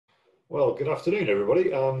Well, good afternoon,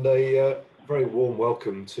 everybody, and a very warm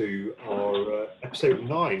welcome to our episode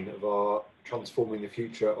 9 of our Transforming the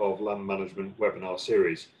Future of Land Management webinar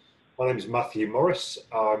series. My name is Matthew Morris.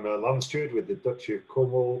 I'm a land steward with the Duchy of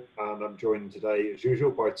Cornwall, and I'm joined today, as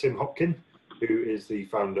usual, by Tim Hopkin, who is the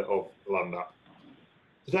founder of the Land App.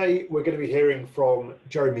 Today, we're going to be hearing from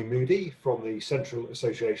Jeremy Moody from the Central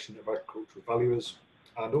Association of Agricultural Valuers,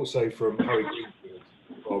 and also from Harry Greenfield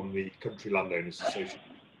from the Country Landowners Association.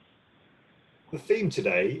 The theme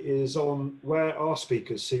today is on where our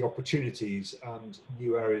speakers see opportunities and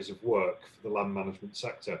new areas of work for the land management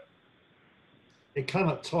sector. It can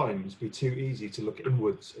at times be too easy to look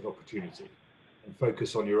inwards at opportunity and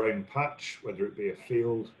focus on your own patch, whether it be a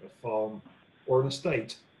field, a farm, or an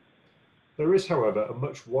estate. There is, however, a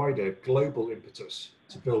much wider global impetus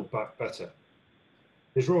to build back better.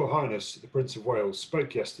 His Royal Highness, the Prince of Wales,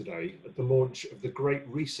 spoke yesterday at the launch of the Great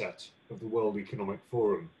Reset of the World Economic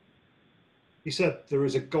Forum. He said there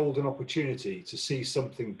is a golden opportunity to see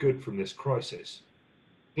something good from this crisis.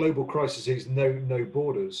 Global crises know no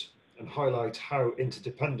borders and highlight how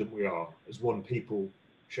interdependent we are as one people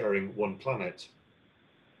sharing one planet.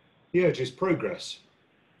 He urges progress.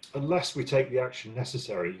 Unless we take the action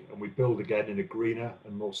necessary and we build again in a greener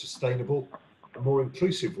and more sustainable and more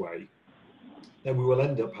inclusive way, then we will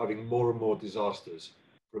end up having more and more disasters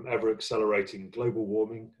from ever accelerating global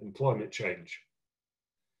warming and climate change.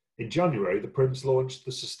 In January, the Prince launched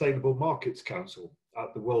the Sustainable Markets Council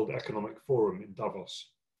at the World Economic Forum in Davos,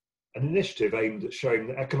 an initiative aimed at showing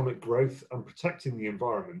that economic growth and protecting the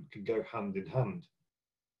environment can go hand in hand.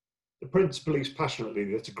 The Prince believes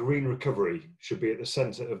passionately that a green recovery should be at the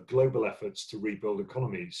centre of global efforts to rebuild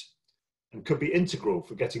economies and could be integral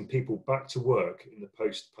for getting people back to work in the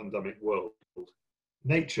post-pandemic world.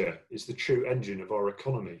 Nature is the true engine of our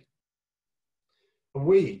economy. And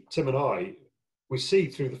we, Tim and I, we see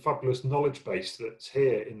through the fabulous knowledge base that's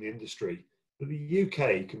here in the industry that the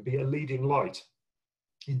UK can be a leading light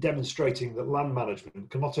in demonstrating that land management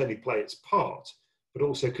can not only play its part, but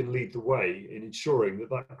also can lead the way in ensuring that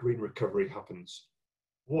that green recovery happens.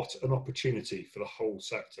 What an opportunity for the whole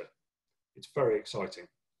sector. It's very exciting.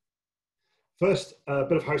 First, a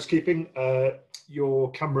bit of housekeeping.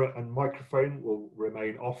 Your camera and microphone will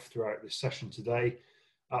remain off throughout this session today.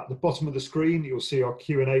 At the bottom of the screen, you'll see our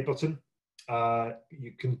Q&A button.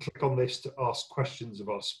 You can click on this to ask questions of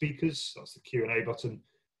our speakers. That's the Q&A button.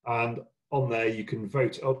 And on there, you can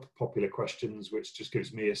vote up popular questions, which just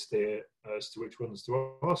gives me a steer as to which ones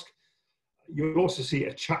to ask. You'll also see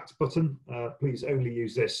a chat button. Please only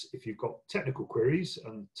use this if you've got technical queries,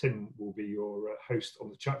 and Tim will be your host on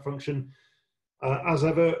the chat function. As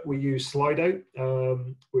ever, we use Slido,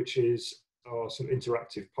 which is our sort of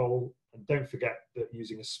interactive poll. And don't forget that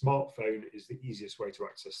using a smartphone is the easiest way to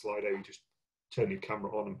access Slido. You just turn your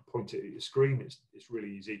camera on and point it at your screen. It's really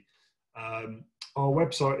easy. Our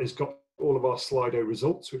website has got all of our Slido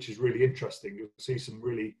results, which is really interesting. You'll see some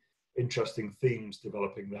really interesting themes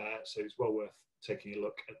developing there, so it's well worth taking a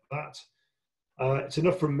look at that. It's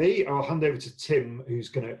enough from me. I'll hand over to Tim, who's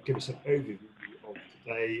going to give us an overview of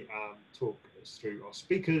today and talk us through our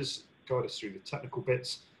speakers, guide us through the technical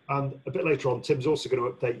bits. And a bit later on, Tim's also going to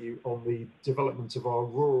update you on the development of our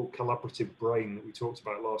rural collaborative brain that we talked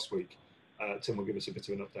about last week. Tim will give us a bit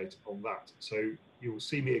of an update on that. So you will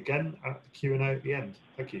see me again at the Q&A at the end.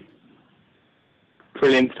 Thank you.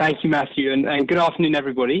 Brilliant. Thank you, Matthew, and good afternoon,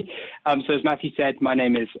 everybody. So as Matthew said, my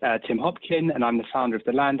name is Tim Hopkin, and I'm the founder of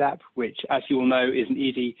the Land App, which, as you all know, is an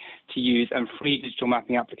easy-to-use and free digital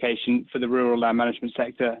mapping application for the rural land management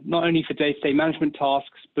sector, not only for day-to-day management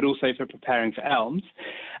tasks, but also for preparing for ELMS.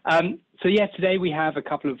 So yeah, today we have a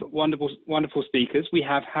couple of wonderful speakers. We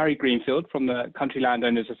have Harry Greenfield from the Country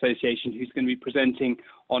Landowners Association, who's going to be presenting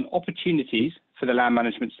on opportunities for the land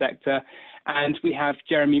management sector. And we have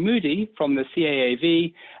Jeremy Moody from the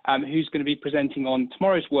CAAV, who's going to be presenting on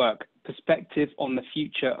tomorrow's work, Perspective on the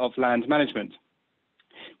Future of Land Management.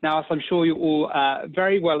 Now, as I'm sure you're all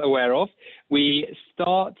very well aware of, we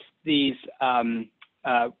start these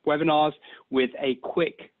webinars with a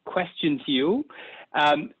quick question to you.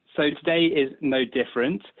 So today is no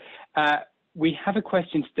different. We have a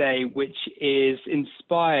question today which is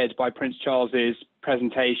inspired by Prince Charles's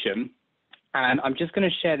presentation. And I'm just going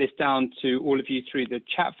to share this down to all of you through the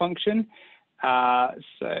chat function.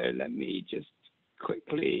 So let me just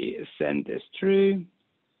quickly send this through.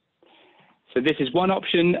 So this is one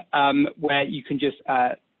option where you can just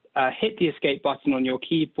hit the escape button on your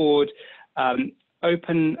keyboard,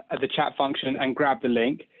 open the chat function and grab the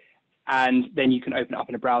link, and then you can open it up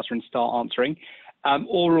in a browser and start answering.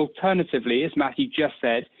 Or alternatively, as Matthew just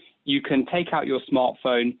said, you can take out your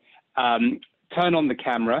smartphone, turn on the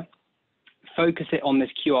camera, focus it on this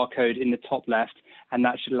QR code in the top left, and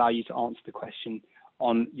that should allow you to answer the question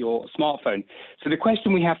on your smartphone. So the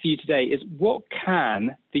question we have for you today is, what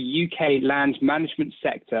can the UK land management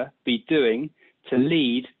sector be doing to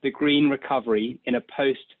lead the green recovery in a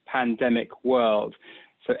post-pandemic world?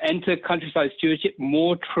 So enter countryside stewardship,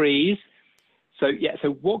 more trees. So yeah,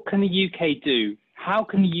 so what can the UK do? How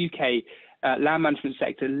can the UK land management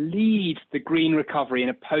sector lead the green recovery in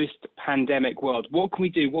a post-pandemic world? What can we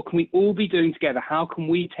do? What can we all be doing together? How can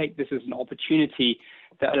we take this as an opportunity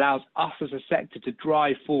that allows us as a sector to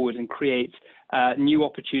drive forward and create new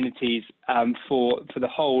opportunities for the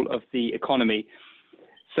whole of the economy?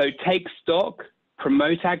 So take stock,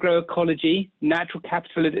 promote agroecology, natural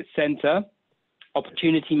capital at its center,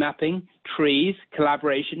 opportunity mapping, trees,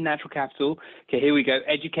 collaboration, natural capital. Okay, here we go.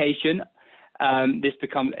 Education. This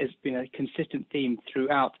has been a consistent theme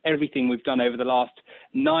throughout everything we've done over the last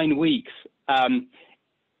 9 weeks.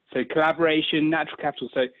 So collaboration, natural capital.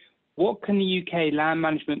 So what can the UK land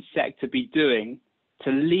management sector be doing to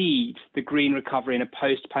lead the green recovery in a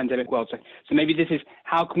post-pandemic world? So maybe this is,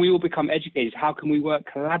 how can we all become educators? How can we work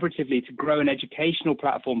collaboratively to grow an educational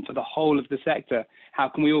platform for the whole of the sector? How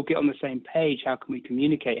can we all get on the same page? How can we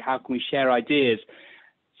communicate? How can we share ideas?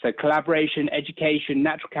 So collaboration, education,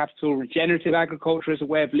 natural capital, regenerative agriculture as a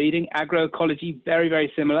way of leading, agroecology, very,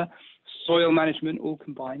 very similar, soil management, all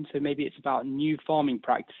combined. So maybe it's about new farming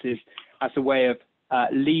practices as a way of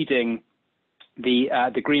leading the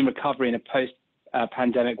green recovery in a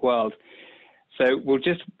post-pandemic world. So we'll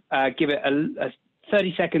just give it a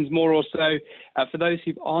 30 seconds more or so. For those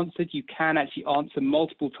who've answered, you can actually answer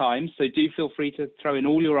multiple times. So do feel free to throw in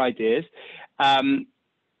all your ideas.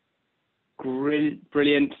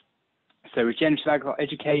 Brilliant. So regenerative agriculture,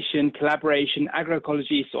 education, collaboration,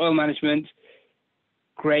 agroecology, soil management.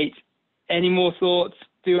 Great. Any more thoughts?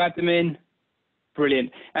 Do add them in.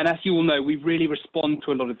 Brilliant. And as you all know, we really respond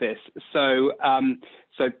to a lot of this. So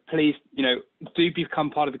so please, do become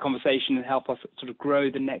part of the conversation and help us sort of grow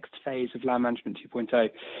the next phase of Land Management 2.0.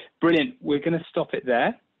 Brilliant. We're going to stop it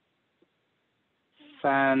there.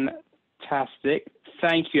 Fantastic.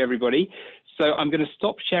 Thank you, everybody. So I'm going to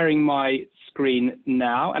stop sharing my screen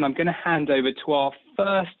now, and I'm going to hand over to our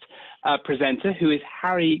first presenter, who is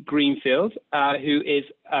Harry Greenfield, who is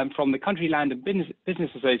from the Country Land and Business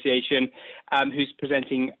Association, who's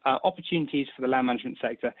presenting opportunities for the land management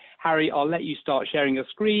sector. Harry, I'll let you start sharing your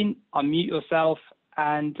screen, unmute yourself,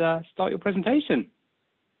 and start your presentation.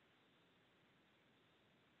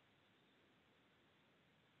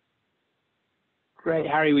 Great,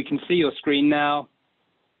 Harry, we can see your screen now.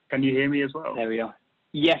 Can you hear me as well? There we are.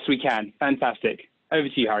 Yes, we can. Fantastic. Over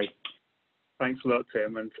to you, Harry. Thanks a lot,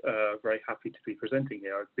 Tim, and very happy to be presenting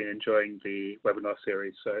here. I've been enjoying the webinar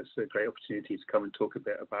series, so it's a great opportunity to come and talk a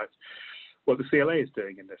bit about what the CLA is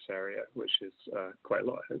doing in this area, which is quite a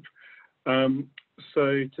lot, I hope.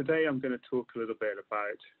 So today I'm going to talk a little bit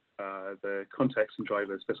about the context and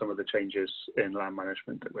drivers for some of the changes in land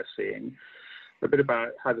management that we're seeing, a bit about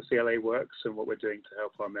how the CLA works and what we're doing to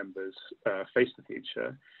help our members face the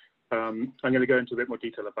future. I'm going to go into a bit more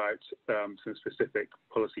detail about some specific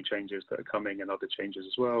policy changes that are coming and other changes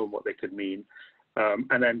as well, and what they could mean,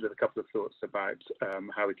 and end with a couple of thoughts about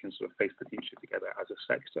how we can sort of face the future together as a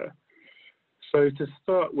sector. So to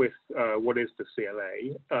start with, what is the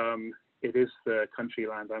CLA? It is the Country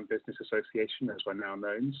Land and Business Association, as we're now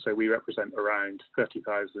known. So we represent around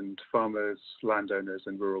 30,000 farmers, landowners,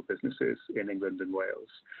 and rural businesses in England and Wales.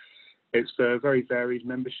 It's a very varied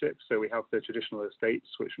membership. So we have the traditional estates,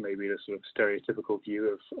 which may be the sort of stereotypical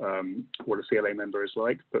view of what a CLA member is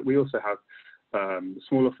like. But we also have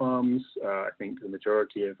smaller farms. I think the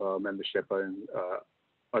majority of our membership own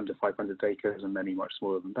under 500 acres, and many much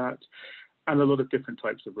smaller than that. And a lot of different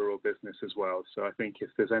types of rural business as well. So I think if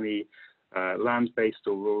there's any land-based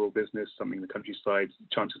or rural business, something in the countryside,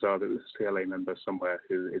 chances are that there's a CLA member somewhere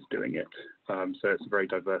who is doing it. So it's a very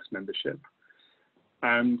diverse membership.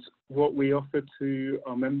 And what we offer to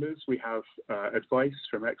our members, we have advice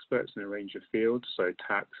from experts in a range of fields, so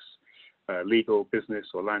tax, legal, business,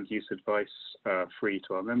 or land use advice free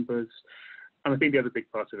to our members. And I think the other big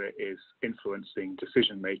part of it is influencing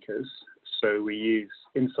decision makers. So we use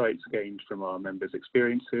insights gained from our members'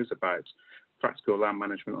 experiences about practical land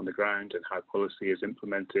management on the ground and how policy is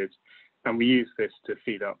implemented. And we use this to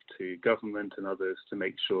feed up to government and others to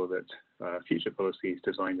make sure that future policy is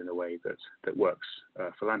designed in a way that works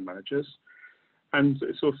for land managers. And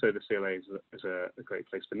it's also, the CLA is a great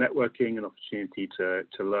place for networking, an opportunity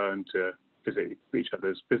to learn, to visit each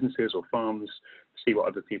other's businesses or farms, see what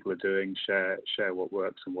other people are doing, share what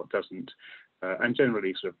works and what doesn't, and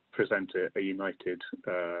generally sort of present a united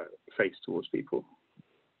face towards people.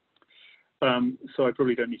 So I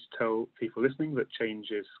probably don't need to tell people listening that change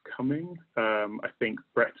is coming. I think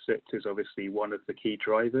Brexit is obviously one of the key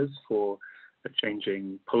drivers for a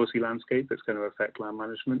changing policy landscape that's going to affect land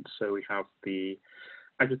management. So we have the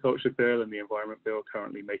Agriculture Bill and the Environment Bill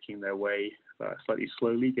currently making their way slightly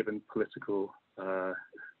slowly given political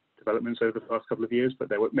developments over the past couple of years, but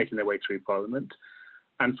they're making their way through Parliament.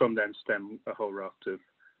 And from them stem a whole raft of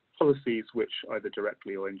policies which either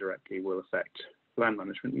directly or indirectly will affect land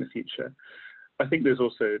management in the future. I think there's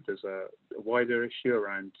a wider issue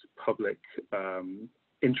around public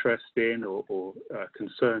interest in or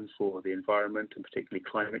concern for the environment, and particularly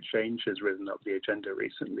climate change has risen up the agenda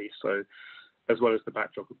recently. So as well as the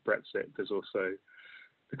backdrop of Brexit, there's also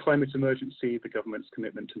the climate emergency, the government's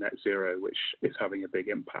commitment to net zero, which is having a big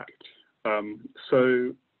impact.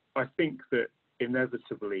 So I think that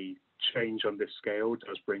inevitably change on this scale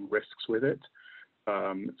does bring risks with it.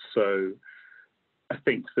 So I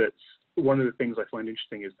think that one of the things I find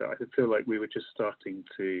interesting is that I feel like we were just starting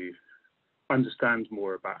to understand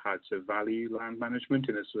more about how to value land management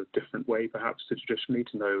in a sort of different way, perhaps to traditionally,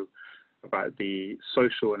 to know about the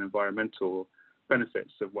social and environmental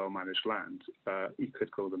benefits of well-managed land. You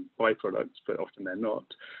could call them byproducts, but often they're not.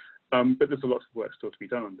 But there's a lot of work still to be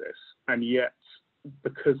done on this. And yet,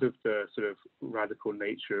 because of the sort of radical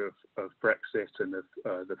nature of Brexit and of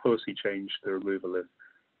the policy change, the removal of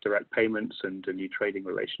direct payments and a new trading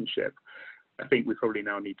relationship, I think we probably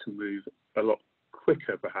now need to move a lot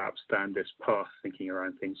quicker, perhaps, down this path, thinking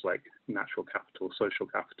around things like natural capital, social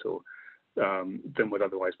capital, than would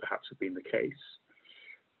otherwise perhaps have been the case.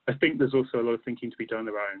 I think there's also a lot of thinking to be done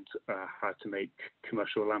around how to make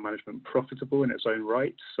commercial land management profitable in its own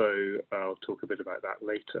right. So I'll talk a bit about that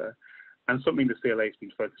later. And something the CLA has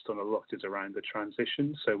been focused on a lot is around the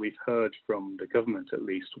transition. So we've heard from the government, at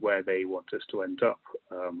least, where they want us to end up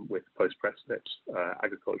with post-Brexit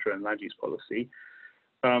agriculture and land use policy.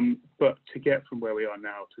 But to get from where we are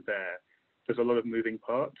now to there, there's a lot of moving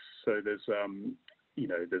parts. So there's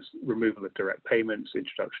there's removal of direct payments,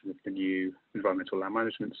 introduction of the new environmental land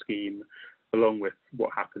management scheme, along with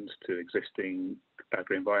what happens to existing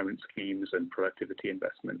agri-environment schemes and productivity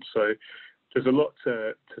investments. So there's a lot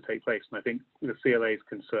to take place. And I think the CLA's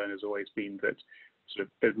concern has always been that sort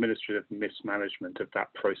of administrative mismanagement of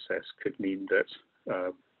that process could mean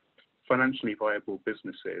that financially viable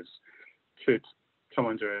businesses could come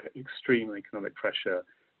under extreme economic pressure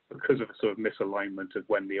because of a sort of misalignment of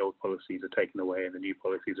when the old policies are taken away and the new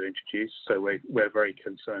policies are introduced. So we're very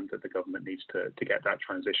concerned that the government needs to get that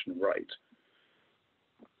transition right.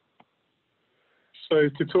 So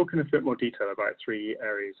to talk in a bit more detail about three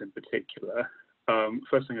areas in particular,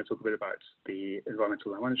 first I'm going to talk a bit about the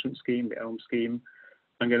Environmental Land Management Scheme, the ELM scheme.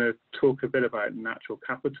 I'm going to talk a bit about natural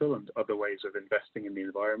capital and other ways of investing in the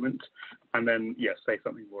environment, and then, say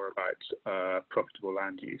something more about profitable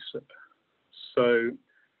land use. So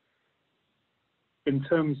in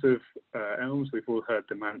terms of ELMS, we've all heard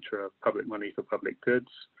the mantra of public money for public goods.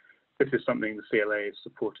 This is something the CLA has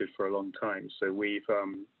supported for a long time. So we've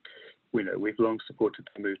long supported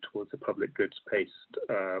the move towards a public goods-based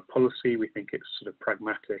policy. We think it's sort of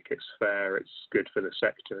pragmatic, it's fair, it's good for the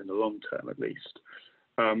sector in the long term, at least.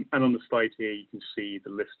 And on the slide here, you can see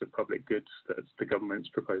the list of public goods that the government's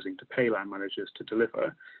proposing to pay land managers to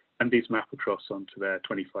deliver, and these map across onto their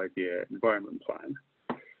 25-year environment plan.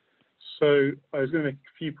 So I was going to make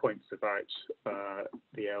a few points about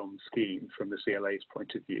the ELM scheme from the CLA's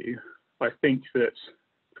point of view. I think that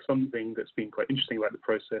something that's been quite interesting about the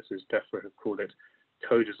process is DEFRA have called it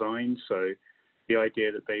co-design. So the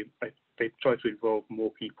idea that they've tried to involve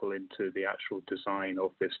more people into the actual design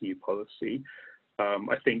of this new policy.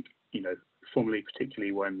 I think, formally,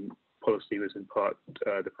 particularly when policy was in part,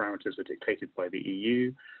 the parameters were dictated by the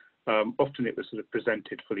EU. Often it was sort of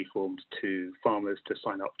presented fully formed to farmers to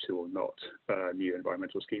sign up to or not new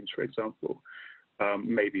environmental schemes, for example,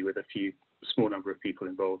 maybe with a small number of people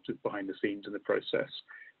involved behind the scenes in the process.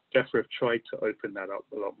 DEFRA have tried to open that up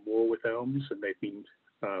a lot more with ELMS, and they've been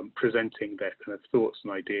presenting their kind of thoughts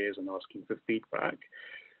and ideas and asking for feedback,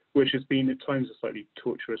 which has been at times a slightly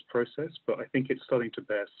torturous process, but I think it's starting to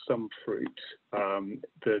bear some fruit.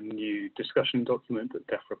 The new discussion document that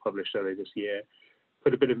DEFRA published earlier this year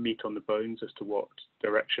put a bit of meat on the bones as to what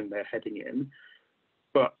direction they're heading in.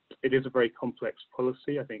 But it is a very complex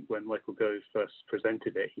policy. I think when Michael Gove first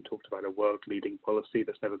presented it, he talked about a world-leading policy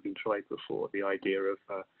that's never been tried before, the idea of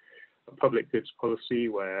a public goods policy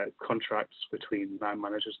where contracts between land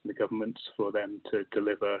managers and the government for them to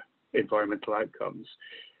deliver environmental outcomes.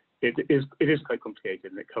 It is quite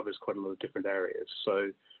complicated, and it covers quite a lot of different areas.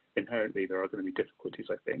 So inherently there are going to be difficulties,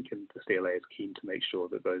 I think, and the CLA is keen to make sure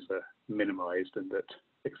that those are minimized and that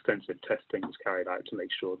extensive testing is carried out to make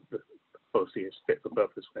sure that the policy is fit for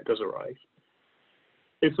purpose when it does arrive.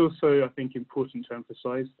 It's also, I think, important to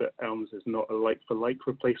emphasise that ELMS is not a like-for-like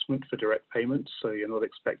replacement for direct payments, so you're not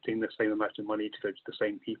expecting the same amount of money to go to the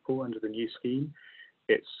same people under the new scheme.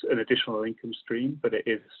 It's an additional income stream, but it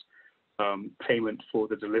is payment for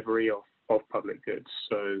the delivery of public goods.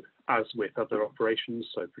 So as with other operations,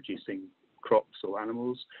 so producing crops or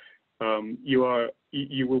animals,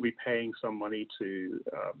 you will be paying some money to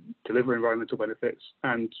deliver environmental benefits,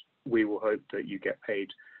 and we will hope that you get paid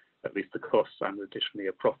at least the costs and additionally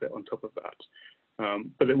a profit on top of that.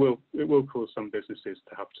 But it will cause some businesses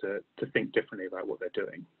to have to think differently about what they're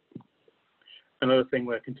doing. Another thing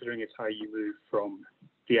we're considering is how you move from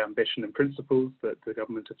the ambition and principles that the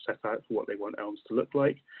government have set out for what they want ELMS to look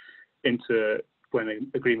like into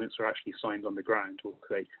when agreements are actually signed on the ground will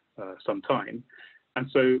take some time. And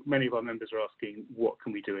so many of our members are asking, what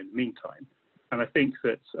can we do in the meantime? And I think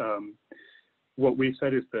that what we've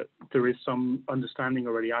said is that there is some understanding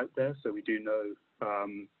already out there. So we do know,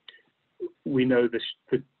 we know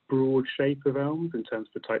the broad shape of ELMS in terms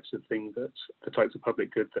of the types of things the types of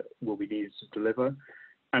public good that will be needed to deliver.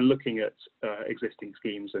 And looking at existing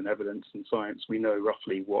schemes and evidence and science, we know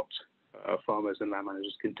roughly what farmers and land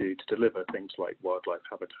managers can do to deliver things like wildlife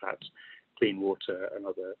habitat, clean water, and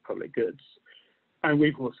other public goods. And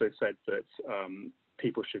we've also said that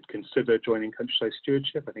people should consider joining countryside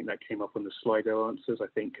stewardship. I think that came up on the Slido answers. I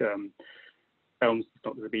think ELMS is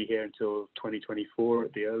not going to be here until 2024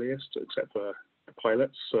 at the earliest, except for the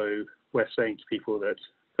pilots. So we're saying to people that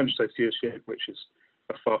countryside stewardship, which is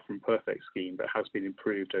a far from perfect scheme, but has been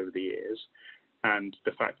improved over the years, and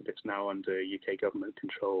the fact that it's now under UK government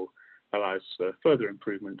control allows further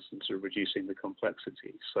improvements into reducing the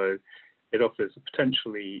complexity. So it offers a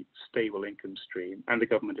potentially stable income stream, and the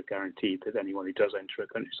government have guaranteed that anyone who does enter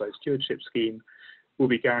a countryside stewardship scheme will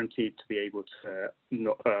be guaranteed to be able to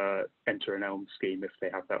not enter an ELM scheme if they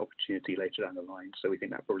have that opportunity later down the line. So we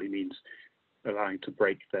think that probably means allowing to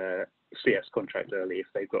break their CS contract early if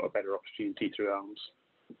they've got a better opportunity through ELMS.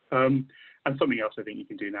 And something else I think you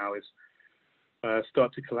can do now is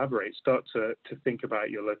start to collaborate, start to think about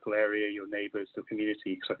your local area, your neighbours, the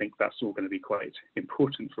community, because I think that's all going to be quite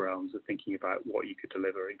important for ELMS, of thinking about what you could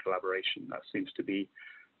deliver in collaboration. That seems to be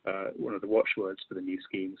one of the watchwords for the new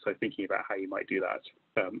scheme. So thinking about how you might do that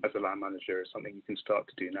as a land manager is something you can start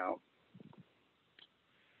to do now.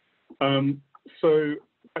 So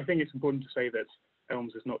I think it's important to say that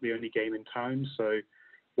ELMS is not the only game in town. So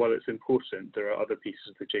while it's important, there are other pieces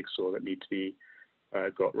of the jigsaw that need to be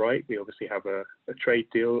got right. We obviously have a trade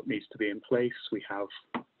deal that needs to be in place. We have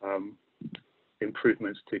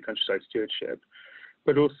improvements to countryside stewardship.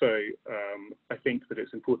 But also, I think that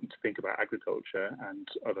it's important to think about agriculture and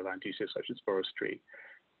other land uses such as forestry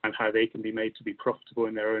and how they can be made to be profitable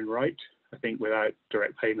in their own right. I think without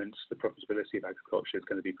direct payments, the profitability of agriculture is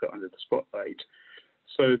going to be put under the spotlight.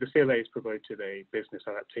 So the CLA has promoted a business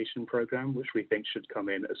adaptation program, which we think should come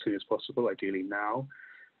in as soon as possible, ideally now,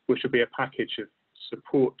 which will be a package of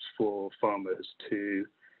support for farmers to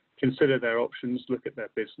consider their options, look at their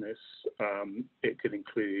business. It could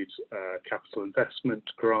include capital investment,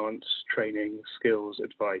 grants, training, skills,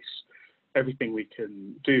 advice, everything we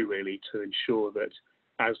can do really to ensure that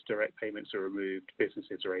as direct payments are removed,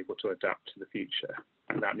 businesses are able to adapt to the future.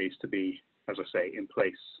 And that needs to be, as I say, in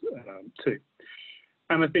place too.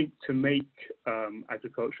 And I think to make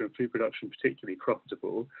agriculture and food production particularly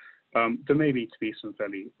profitable, there may need to be some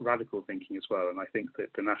fairly radical thinking as well. And I think that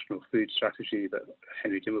the National Food Strategy that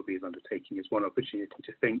Henry Dimbleby is undertaking is one opportunity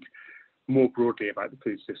to think more broadly about the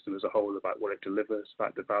food system as a whole, about what it delivers,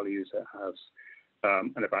 about the values it has,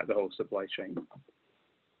 and about the whole supply chain.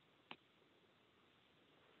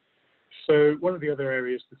 So one of the other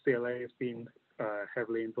areas the CLA has been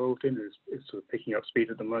heavily involved in is sort of picking up speed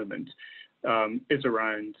at the moment, is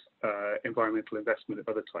around environmental investment of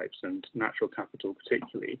other types and natural capital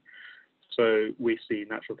particularly. So we see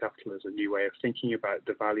natural capital as a new way of thinking about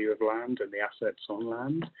the value of land and the assets on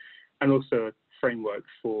land, and also a framework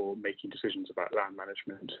for making decisions about land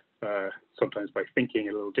management, sometimes by thinking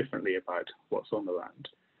a little differently about what's on the land.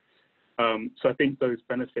 So I think those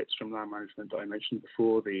benefits from land management that I mentioned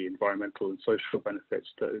before, the environmental and social benefits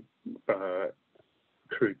that are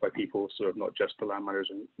accrued by people, sort of not just the land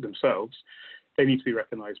managers themselves, they need to be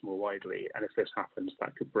recognised more widely. And if this happens,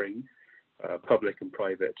 that could bring public and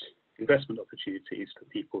private investment opportunities to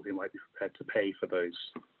people who might be prepared to pay for those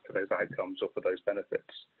outcomes or for those benefits.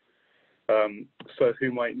 So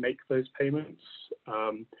who might make those payments?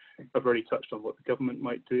 I've already touched on what the government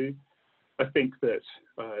might do. I think that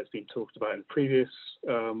it's been talked about in a previous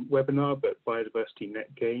webinar, but biodiversity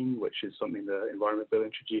net gain, which is something the Environment Bill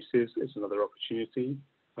introduces, is another opportunity.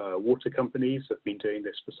 Water companies have been doing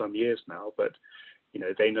this for some years now, but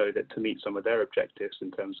they know that to meet some of their objectives in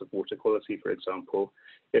terms of water quality, for example,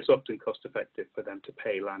 it's often cost effective for them to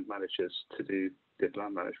pay land managers to do good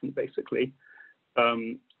land management, basically.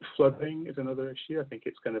 Flooding is another issue. I think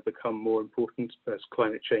it's going to become more important as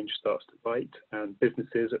climate change starts to bite, and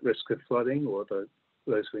businesses at risk of flooding, or those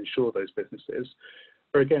who insure those businesses,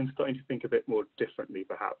 are again starting to think a bit more differently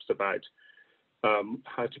perhaps about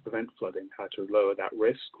how to prevent flooding, how to lower that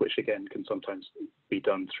risk, which again can sometimes be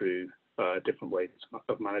done through different ways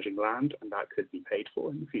of managing land, and that could be paid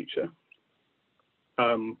for in the future.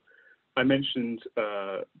 I mentioned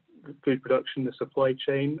food production, the supply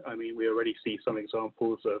chain. I mean, we already see some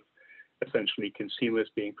examples of essentially consumers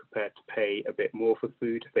being prepared to pay a bit more for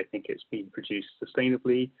food if they think it's being produced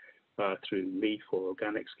sustainably through leaf or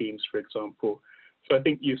organic schemes, for example. So I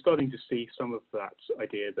think you're starting to see some of that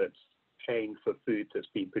idea that paying for food that's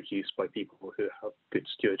being produced by people who have good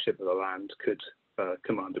stewardship of the land could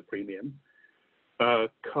command a premium.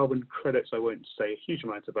 Carbon credits, I won't say a huge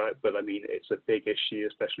amount about, but I mean, it's a big issue,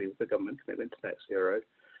 especially with the government commitment to net zero.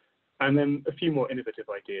 And then a few more innovative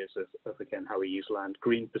ideas of again, how we use land.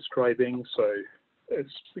 Green prescribing, so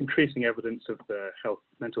it's increasing evidence of the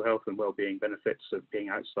mental health and well-being benefits of being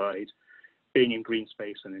outside, being in green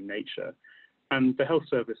space and in nature. And the health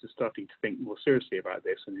service is starting to think more seriously about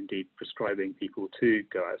this, and indeed prescribing people to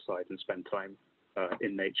go outside and spend time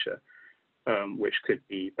in nature, which could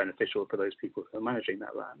be beneficial for those people who are managing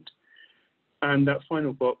that land. And that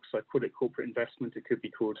final box, I call it corporate investment. It could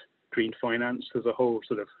be called green finance. There's a whole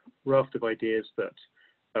sort of raft of ideas that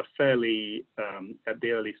are fairly at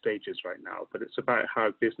the early stages right now, but it's about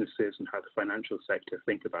how businesses and how the financial sector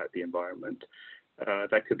think about the environment.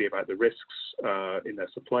 That could be about the risks in their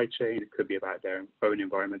supply chain. It could be about their own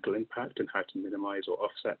environmental impact and how to minimize or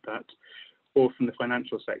offset that. Or from the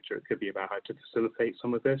financial sector, it could be about how to facilitate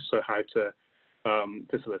some of this. So how to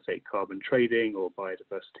facilitate carbon trading or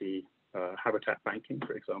biodiversity habitat banking,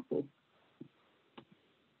 for example.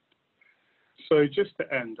 So just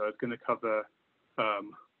to end, I was going to cover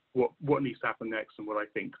what needs to happen next and what I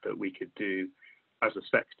think that we could do as a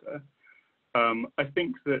sector. I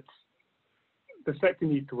think that the sector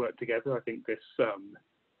needs to work together. I think this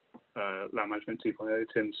Land Management 2.0,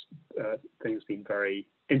 Tim's thing has been very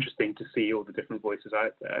interesting to see all the different voices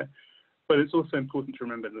out there. But it's also important to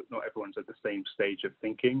remember that not everyone's at the same stage of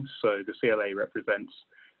thinking. So the CLA represents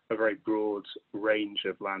a very broad range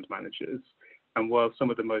of land managers. And while some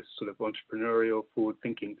of the most sort of entrepreneurial,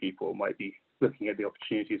 forward-thinking people might be looking at the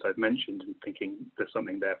opportunities I've mentioned and thinking there's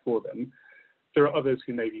something there for them, there are others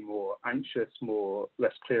who may be more anxious,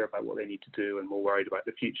 less clear about what they need to do and more worried about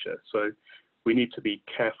the future. So we need to be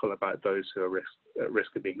careful about those who are at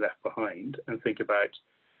risk of being left behind and think about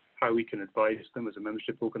how we can advise them as a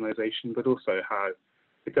membership organisation, but also how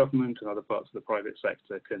the government and other parts of the private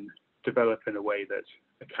sector can develop in a way that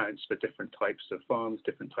accounts for different types of farms,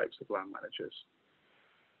 different types of land managers.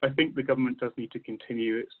 I think the government does need to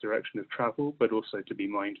continue its direction of travel, but also to be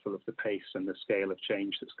mindful of the pace and the scale of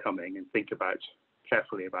change that's coming and think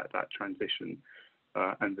carefully about that transition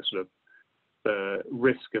and the sort of the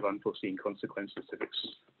risk of unforeseen consequences if it's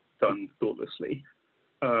done thoughtlessly.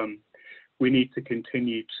 We need to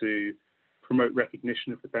continue to promote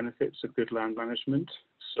recognition of the benefits of good land management.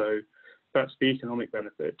 So that's the economic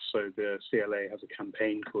benefits. So the CLA has a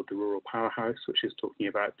campaign called the Rural Powerhouse, which is talking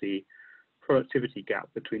about the productivity gap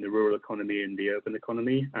between the rural economy and the urban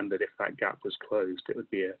economy, and that if that gap was closed, it would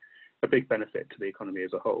be a big benefit to the economy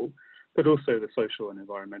as a whole, but also the social and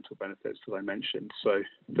environmental benefits that I mentioned. So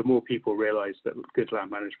the more people realize that good land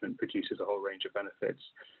management produces a whole range of benefits,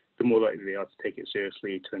 the more likely they are to take it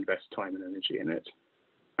seriously, to invest time and energy in it.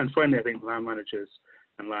 And finally, I think land managers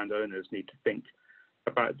and landowners need to think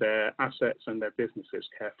about their assets and their businesses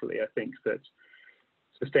carefully. I think that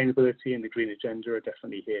sustainability and the green agenda are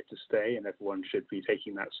definitely here to stay, and everyone should be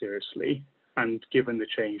taking that seriously. And given the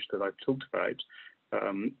change that I've talked about,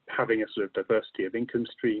 having a sort of diversity of income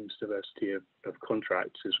streams, diversity of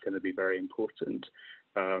contracts is going to be very important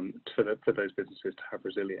for those businesses to have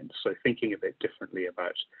resilience. So thinking a bit differently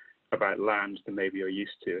about land than maybe you're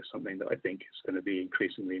used to is something that I think is going to be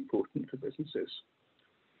increasingly important for businesses.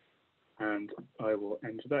 And I will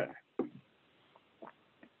end there.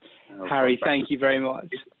 Harry, thank you very much.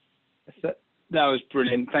 That was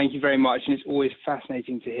brilliant. Thank you very much. And it's always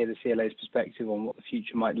fascinating to hear the CLA's perspective on what the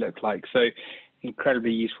future might look like. So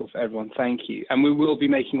incredibly useful for everyone. Thank you. And we will be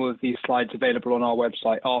making all of these slides available on our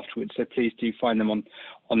website afterwards. So please do find them on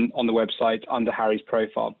the website under Harry's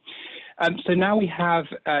profile. So now we have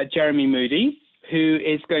Jeremy Moody, who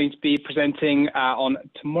is going to be presenting on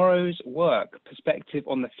tomorrow's work, perspective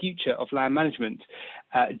on the future of land management.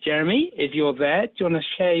 Jeremy, if you're there, do you want to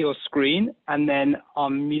share your screen and then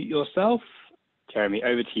unmute yourself? Jeremy,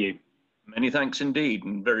 over to you. Many thanks indeed,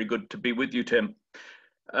 and very good to be with you, Tim.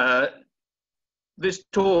 This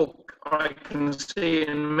talk, I can see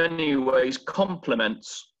in many ways,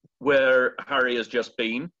 complements where Harry has just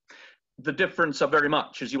been. The difference are very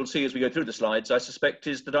much, as you will see as we go through the slides, I suspect,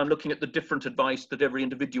 is that I'm looking at the different advice that every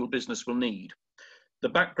individual business will need. The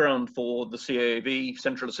background for the CAAV,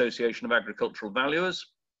 Central Association of Agricultural Valuers,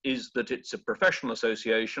 is that it's a professional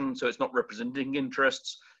association, so it's not representing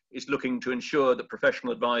interests. It's looking to ensure that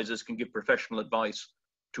professional advisors can give professional advice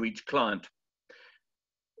to each client.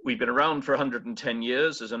 We've been around for 110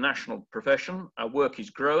 years as a national profession. Our work is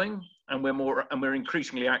growing, and we're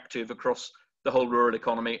increasingly active across the whole rural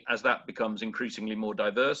economy as that becomes increasingly more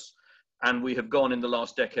diverse. And we have gone in the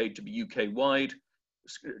last decade to be UK-wide,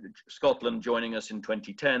 Scotland joining us in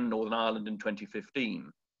 2010, Northern Ireland in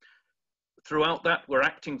 2015. Throughout that, we're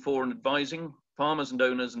acting for and advising farmers and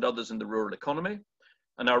owners and others in the rural economy.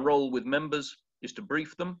 And our role with members is to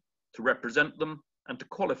brief them, to represent them, and to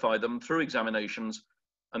qualify them through examinations.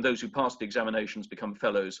 And those who pass the examinations become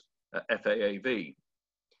fellows at CAAV.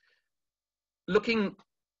 Looking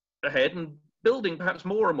ahead and building perhaps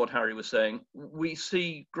more on what Harry was saying, we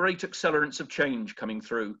see great accelerants of change coming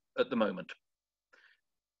through at the moment.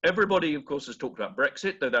 Everybody, of course, has talked about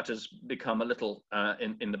Brexit, though that has become a little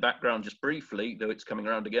in the background just briefly, though it's coming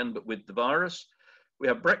around again, but with the virus. We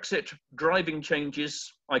have Brexit driving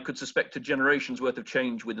changes, I could suspect a generation's worth of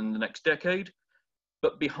change within the next decade.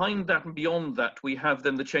 But behind that and beyond that, we have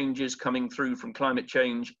then the changes coming through from climate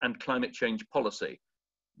change and climate change policy,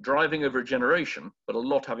 driving over a generation, but a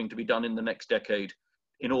lot having to be done in the next decade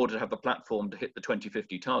in order to have a platform to hit the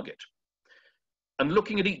 2050 target. And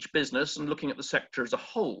looking at each business and looking at the sector as a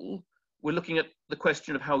whole, we're looking at the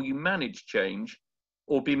question of how you manage change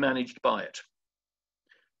or be managed by it.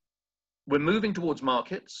 We're moving towards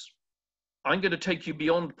markets. I'm going to take you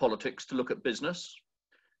beyond politics to look at business.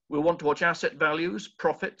 We'll want to watch asset values,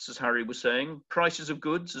 profits, as Harry was saying, prices of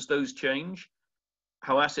goods as those change,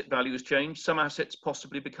 how asset values change, some assets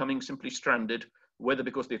possibly becoming simply stranded, whether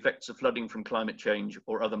because of the effects of flooding from climate change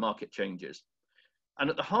or other market changes. And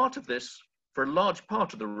at the heart of this, for a large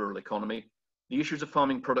part of the rural economy, the issues of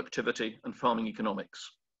farming productivity and farming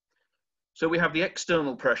economics. So we have the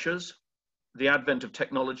external pressures, the advent of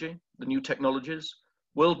technology, the new technologies,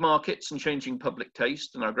 world markets and changing public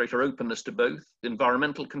taste and our greater openness to both,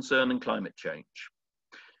 environmental concern and climate change.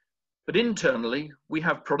 But internally, we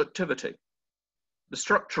have productivity, the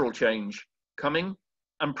structural change coming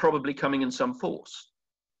and probably coming in some force,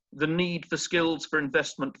 the need for skills for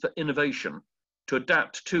investment for innovation to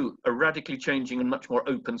adapt to a radically changing and much more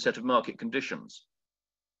open set of market conditions.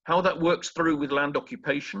 How that works through with land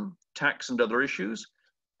occupation, tax and other issues,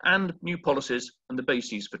 and new policies and the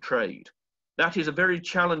bases for trade. That is a very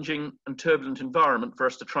challenging and turbulent environment for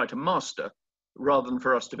us to try to master rather than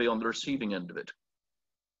for us to be on the receiving end of it.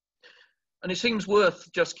 And it seems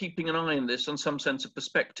worth just keeping an eye on this and some sense of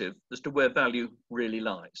perspective as to where value really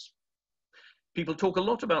lies. People talk a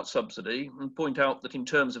lot about subsidy and point out that in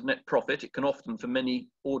terms of net profit, it can often, for many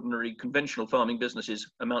ordinary conventional farming businesses,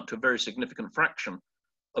 amount to a very significant fraction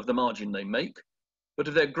of the margin they make. But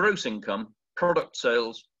of their gross income, product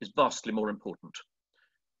sales is vastly more important.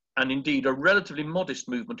 And indeed, a relatively modest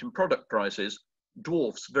movement in product prices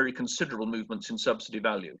dwarfs very considerable movements in subsidy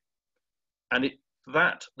value. And it's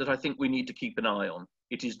that I think we need to keep an eye on.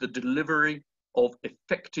 It is the delivery of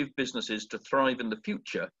effective businesses to thrive in the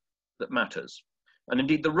future that matters. And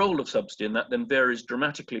indeed, the role of subsidy in that then varies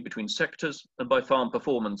dramatically between sectors and by farm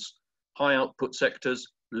performance. High output sectors,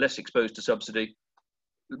 less exposed to subsidy,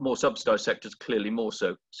 more subsidized sectors, clearly more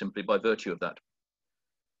so, simply by virtue of that.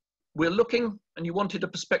 We're looking, and you wanted a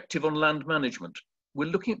perspective on land management, we're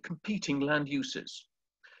looking at competing land uses.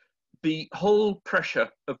 The whole pressure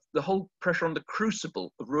on the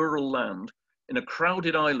crucible of rural land in a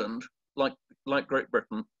crowded island like Great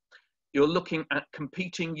Britain, you're looking at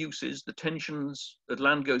competing uses, the tensions that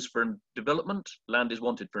land goes for development, land is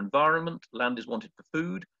wanted for environment, land is wanted for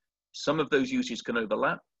food. Some of those uses can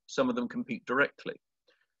overlap, some of them compete directly.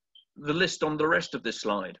 The list on the rest of this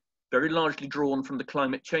slide, very largely drawn from the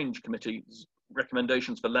Climate Change Committee's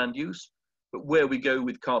recommendations for land use, but where we go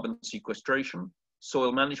with carbon sequestration,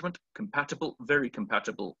 soil management, compatible, very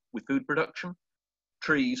compatible with food production,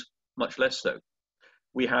 trees, much less so.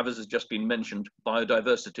 We have, as has just been mentioned,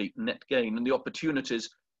 biodiversity, net gain, and the opportunities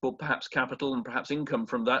for perhaps capital and perhaps income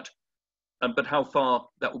from that but how far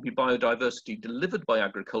that will be biodiversity delivered by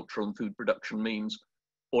agricultural and food production means,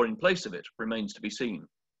 or in place of it, remains to be seen.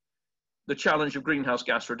 The challenge of greenhouse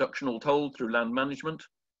gas reduction, all told, through land management,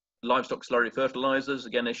 livestock slurry fertilizers,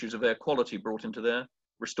 again, issues of air quality brought into there,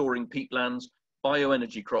 restoring peatlands,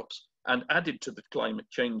 bioenergy crops, and added to the climate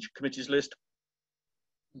change committee's list,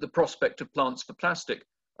 the prospect of plants for plastic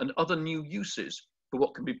and other new uses for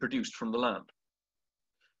what can be produced from the land.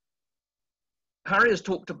 Harry has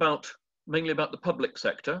talked mainly about the public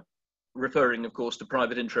sector, referring, of course, to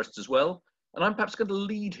private interests as well. And I'm perhaps going to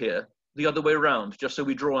lead here the other way around, just so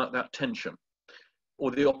we draw out that tension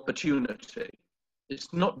or the opportunity. It's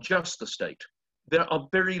not just the state. There are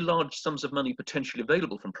very large sums of money potentially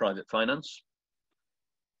available from private finance.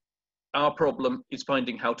 Our problem is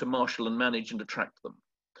finding how to marshal and manage and attract them.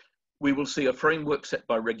 We will see a framework set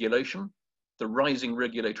by regulation, the rising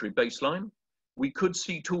regulatory baseline. We could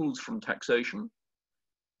see tools from taxation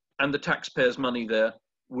and the taxpayers' money there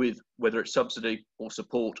with whether it's subsidy or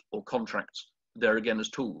support or contracts, there again as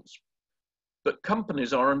tools. But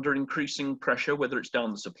companies are under increasing pressure, whether it's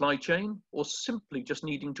down the supply chain or simply just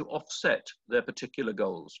needing to offset their particular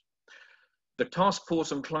goals. The Task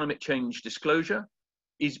Force on Climate Change Disclosure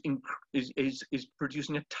is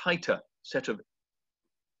producing a tighter set of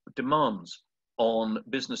demands on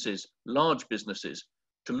businesses, large businesses,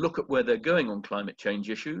 to look at where they're going on climate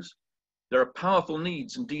change issues. There are powerful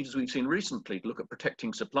needs, indeed, as we've seen recently, to look at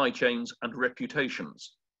protecting supply chains and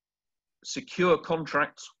reputations. Secure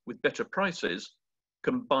contracts with better prices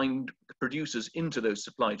combine producers into those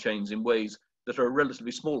supply chains in ways that are a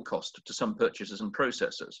relatively small cost to some purchasers and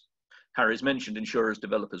processors. Harry's mentioned insurers,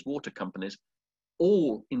 developers, water companies,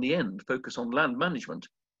 all in the end focus on land management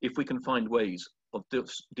if we can find ways of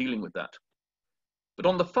dealing with that. But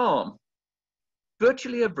on the farm,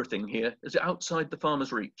 virtually everything here is outside the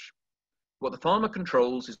farmer's reach. What the farmer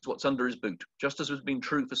controls is what's under his boot, just as has been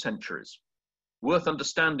true for centuries. Worth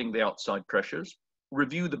understanding the outside pressures,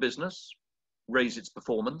 review the business, raise its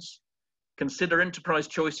performance, consider enterprise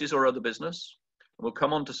choices or other business, and we'll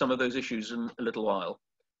come on to some of those issues in a little while.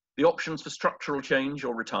 The options for structural change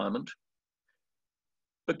or retirement.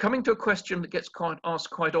 But coming to a question that gets asked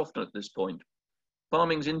quite often at this point,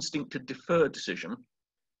 farming's instinct to defer decision,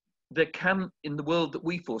 there can, in the world that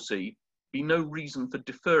we foresee, be no reason for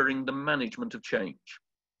deferring the management of change.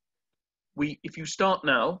 If you start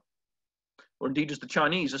now, or indeed as the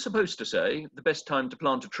Chinese are supposed to say, the best time to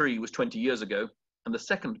plant a tree was 20 years ago, and the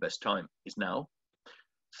second best time is now.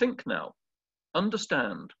 Think now,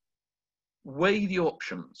 understand, weigh the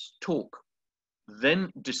options, talk,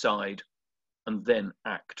 then decide, and then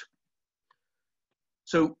act.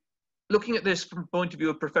 So looking at this from the point of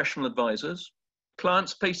view of professional advisors,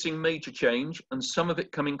 clients facing major change, and some of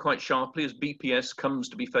it coming quite sharply as BPS comes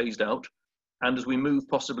to be phased out, and as we move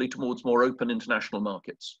possibly towards more open international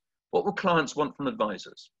markets. What will clients want from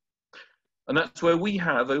advisors? And that's where we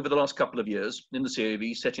have, over the last couple of years in the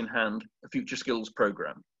CAAV, set in hand a future skills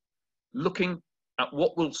program, looking at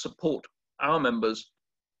what will support our members,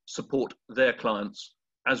 support their clients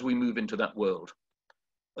as we move into that world.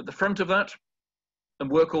 At the front of that, and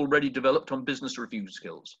work already developed on business review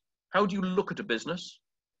skills. How do you look at a business?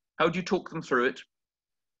 How do you talk them through it?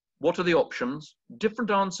 What are the options?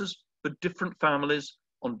 Different answers for different families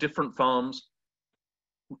on different farms,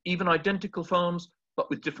 even identical farms, but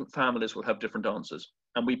with different families will have different answers.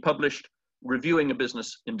 And we published Reviewing a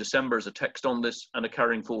Business in December as a text on this and are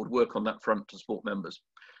carrying forward work on that front to support members.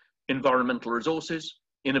 Environmental resources,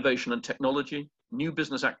 innovation and technology, new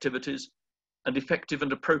business activities, and effective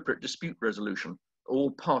and appropriate dispute resolution,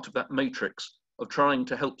 all part of that matrix of trying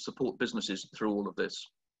to help support businesses through all of this.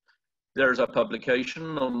 There is our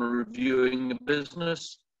publication on reviewing a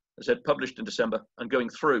business, as I said, published in December, and going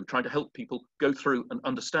through, trying to help people go through and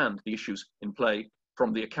understand the issues in play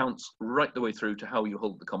from the accounts right the way through to how you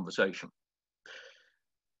hold the conversation.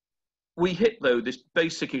 We hit, though, this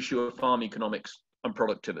basic issue of farm economics and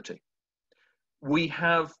productivity. We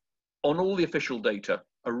have, on all the official data,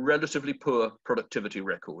 a relatively poor productivity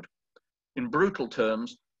record. In brutal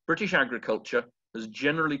terms, British agriculture has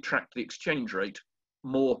generally tracked the exchange rate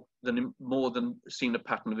more than seen a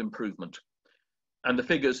pattern of improvement. And the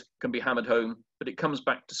figures can be hammered home, but it comes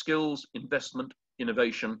back to skills, investment,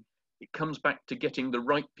 innovation. It comes back to getting the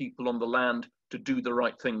right people on the land to do the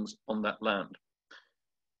right things on that land.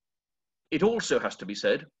 It also has to be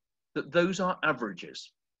said that those are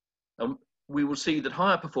averages. We will see that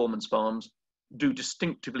higher performance farms do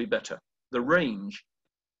distinctively better. The range,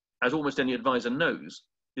 as almost any advisor knows,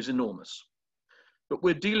 is enormous. But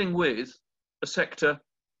we're dealing with a sector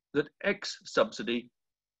that ex-subsidy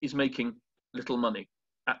is making little money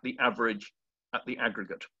at the average, at the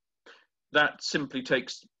aggregate. That simply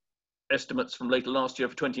takes estimates from later last year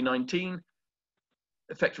for 2019,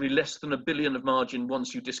 effectively less than £1 billion of margin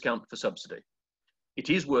once you discount for subsidy. It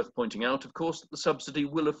is worth pointing out, of course, that the subsidy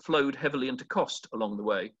will have flowed heavily into cost along the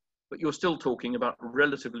way, but you're still talking about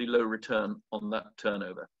relatively low return on that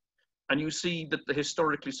turnover. And you see that the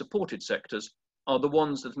historically supported sectors are the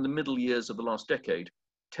ones that in the middle years of the last decade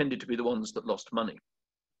tended to be the ones that lost money.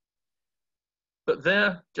 But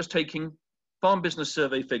there, just taking Farm Business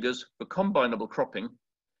Survey figures for combinable cropping,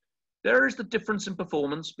 there is the difference in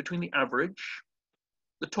performance between the average,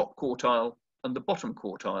 the top quartile, and the bottom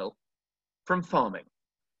quartile from farming.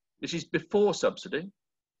 This is before subsidy,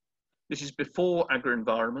 this is before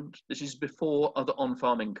agri-environment, this is before other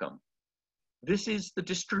on-farm income. This is the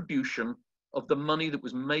distribution of the money that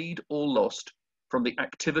was made or lost from the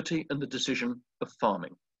activity and the decision of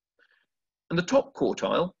farming. And the top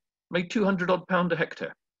quartile made £200 odd a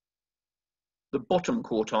hectare. The bottom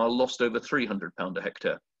quartile lost over £300 a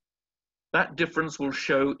hectare. That difference will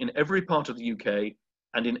show in every part of the UK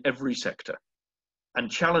and in every sector.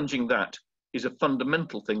 And challenging that is a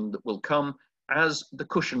fundamental thing that will come as the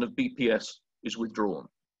cushion of BPS is withdrawn.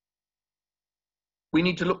 We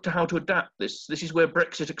need to look to how to adapt this. This is where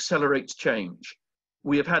Brexit accelerates change.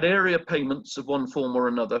 We have had area payments of one form or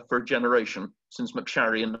another for a generation since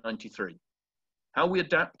McSharry in '93. How we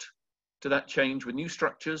adapt to that change with new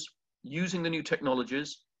structures, using the new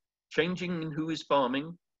technologies, changing in who is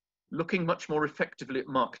farming, looking much more effectively at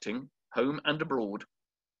marketing, home and abroad,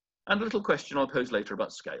 and a little question I'll pose later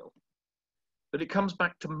about scale. But it comes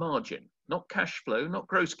back to margin, not cash flow, not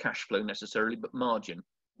gross cash flow necessarily, but margin.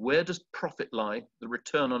 Where does profit lie, the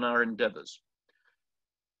return on our endeavours?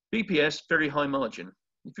 BPS, very high margin.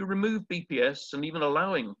 If you remove BPS and even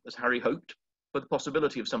allowing, as Harry hoped, for the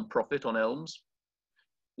possibility of some profit on elms,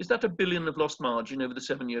 is that £1 billion of lost margin over the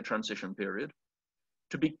 7-year transition period?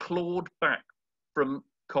 To be clawed back from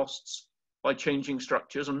costs by changing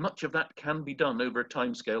structures, and much of that can be done over a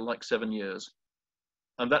timescale like 7 years.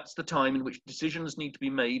 And that's the time in which decisions need to be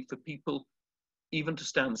made for people even to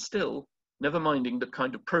stand still, never minding the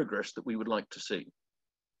kind of progress that we would like to see.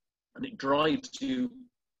 And it drives you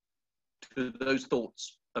to those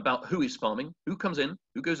thoughts about who is farming, who comes in,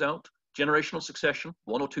 who goes out, generational succession,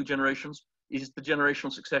 1 or 2 generations, is the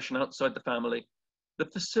generational succession outside the family, the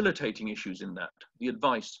facilitating issues in that, the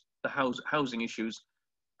advice, the housing issues,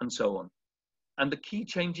 and so on. And the key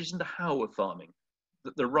changes in the how of farming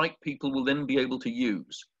that the right people will then be able to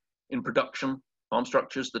use in production, farm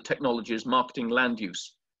structures, the technologies, marketing, land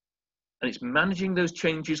use. And it's managing those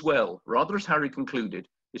changes well, rather as Harry concluded,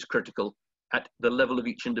 is critical at the level of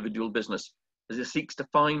each individual business as it seeks to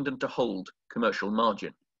find and to hold commercial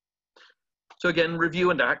margin. So again,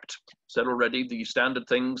 review and act, said already, the standard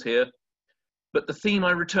things here. But the theme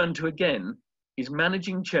I return to again is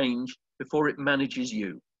managing change before it manages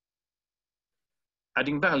you.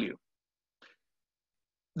 Adding value.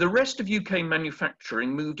 The rest of UK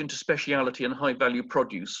manufacturing moved into speciality and high value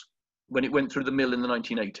produce when it went through the mill in the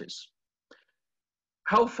 1980s.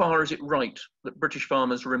 How far is it right that British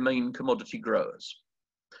farmers remain commodity growers?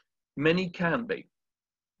 Many can be,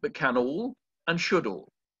 but can all and should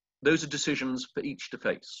all? Those are decisions for each to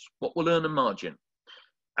face. What will earn a margin?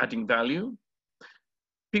 Adding value.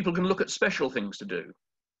 People can look at special things to do.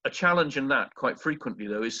 A challenge in that quite frequently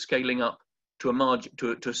though is scaling up to a margin,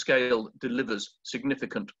 to a scale that delivers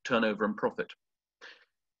significant turnover and profit.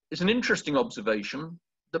 It's an interesting observation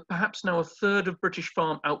that perhaps now 1/3 of British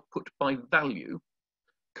farm output by value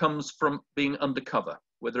comes from being undercover,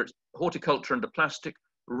 whether it's horticulture under plastic,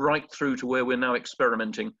 right through to where we're now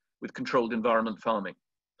experimenting with controlled environment farming.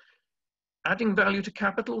 Adding value to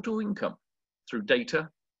capital or to income through data,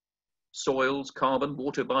 soils, carbon,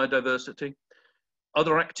 water, biodiversity,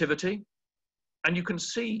 other activity. And you can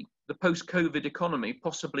see the post-COVID economy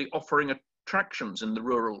possibly offering attractions in the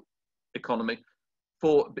rural economy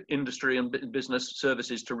for industry and business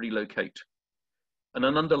services to relocate. And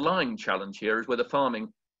an underlying challenge here is whether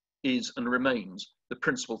farming is and remains the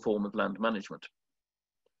principal form of land management.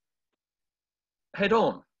 Head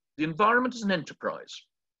on, the environment is an enterprise.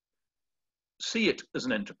 See it as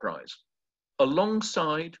an enterprise,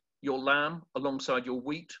 alongside your lamb, alongside your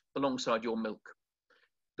wheat, alongside your milk.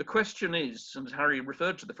 The question is, and Harry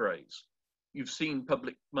referred to the phrase, you've seen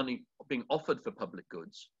public money being offered for public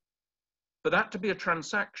goods. For that to be a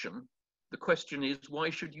transaction, the question is,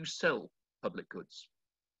 why should you sell public goods?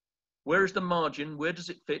 Where is the margin? Where does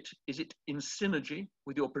it fit? Is it in synergy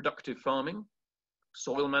with your productive farming,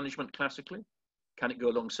 soil management classically? Can it go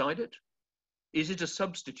alongside it? Is it a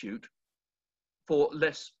substitute for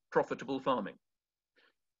less profitable farming?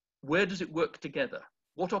 Where does it work together?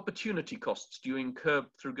 What opportunity costs do you incur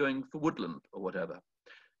through going for woodland or whatever?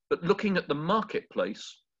 But looking at the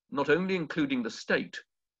marketplace, not only including the state,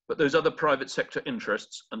 but those other private sector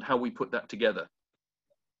interests and how we put that together.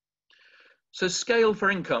 So scale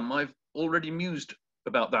for income, I've already mused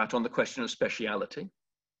about that on the question of speciality.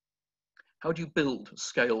 How do you build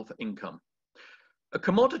scale for income? A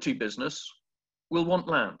commodity business will want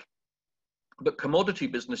land, but commodity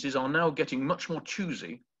businesses are now getting much more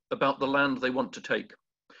choosy about the land they want to take.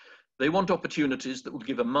 They want opportunities that will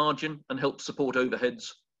give a margin and help support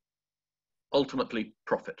overheads, ultimately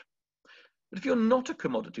profit. But if you're not a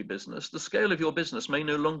commodity business, the scale of your business may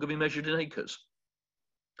no longer be measured in acres.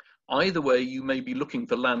 Either way, you may be looking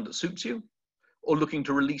for land that suits you or looking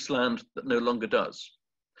to release land that no longer does.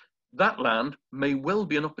 That land may well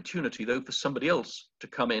be an opportunity, though, for somebody else to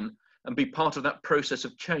come in and be part of that process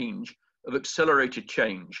of change, of accelerated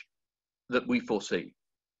change that we foresee.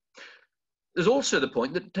 There's also the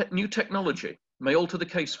point that new technology may alter the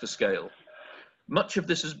case for scale. Much of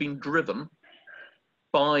this has been driven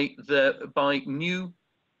by new,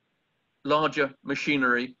 larger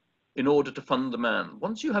machinery in order to fund the man.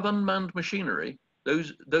 Once you have unmanned machinery,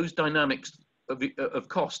 those dynamics of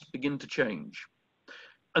cost begin to change.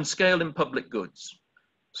 And scale in public goods.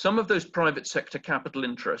 Some of those private sector capital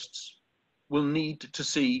interests will need to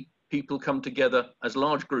see people come together as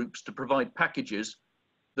large groups to provide packages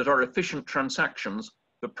that are efficient transactions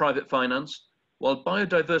for private finance, while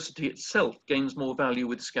biodiversity itself gains more value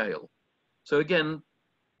with scale. So again,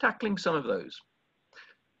 tackling some of those.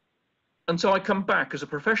 And so I come back as a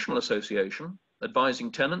professional association,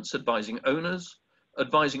 advising tenants, advising owners,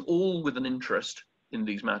 advising all with an interest in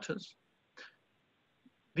these matters.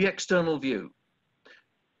 The external view.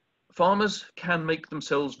 Farmers can make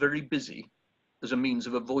themselves very busy as a means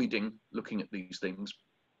of avoiding looking at these things,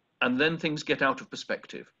 and then things get out of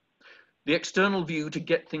perspective. The external view to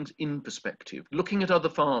get things in perspective, looking at other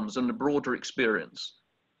farms and a broader experience,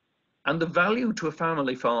 and the value to a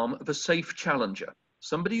family farm of a safe challenger,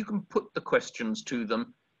 somebody who can put the questions to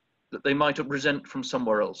them that they might resent from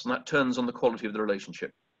somewhere else, and that turns on the quality of the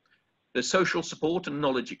relationship. There's social support and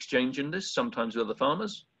knowledge exchange in this, sometimes with other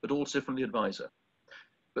farmers, but also from the advisor.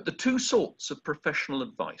 But the two sorts of professional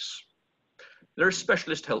advice. There is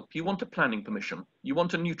specialist help. You want a planning permission. You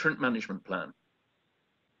want a nutrient management plan.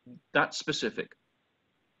 That's specific.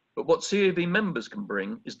 But what CAAV members can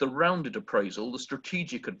bring is the rounded appraisal, the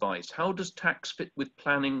strategic advice. How does tax fit with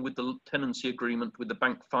planning, with the tenancy agreement, with the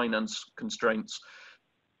bank finance constraints,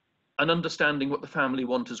 and understanding what the family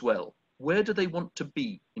want as well? Where do they want to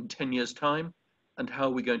be in 10 years' time, and how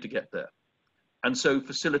are we going to get there? And so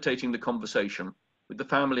facilitating the conversation with the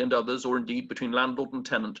family and others, or indeed between landlord and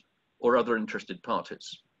tenant or other interested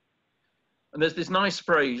parties. And there's this nice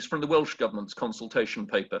phrase from the Welsh Government's consultation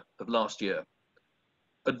paper of last year.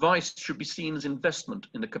 Advice should be seen as investment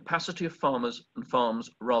in the capacity of farmers and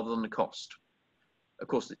farms rather than the cost. Of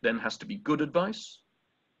course, it then has to be good advice,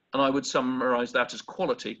 and I would summarize that as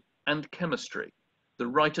quality and chemistry, the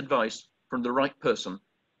right advice from the right person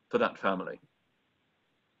for that family.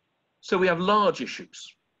 So we have large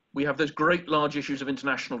issues. We have those great large issues of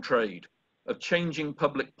international trade, of changing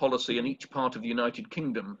public policy in each part of the United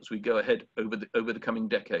Kingdom as we go ahead over the coming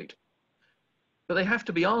decade. But they have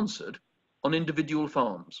to be answered on individual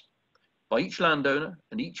farms, by each landowner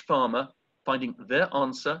and each farmer finding their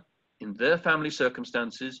answer in their family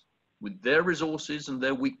circumstances, with their resources and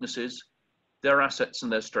their weaknesses, their assets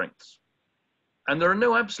and their strengths. And there are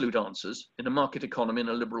no absolute answers in a market economy in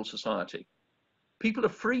a liberal society. People are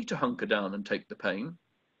free to hunker down and take the pain,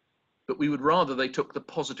 but we would rather they took the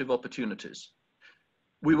positive opportunities.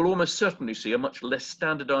 We will almost certainly see a much less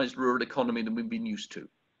standardized rural economy than we've been used to.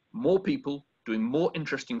 More people doing more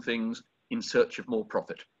interesting things in search of more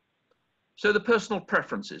profit. So the personal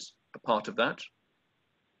preferences are part of that,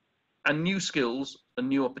 and new skills and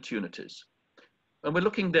new opportunities. And we're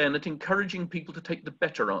looking then at encouraging people to take the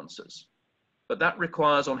better answers, but that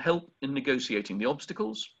requires on help in negotiating the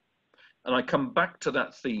obstacles. And I come back to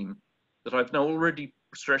that theme that I've now already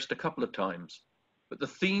stressed a couple of times, but the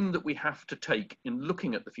theme that we have to take in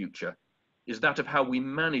looking at the future is that of how we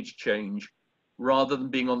manage change rather than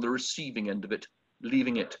being on the receiving end of it,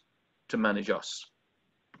 leaving it to manage us.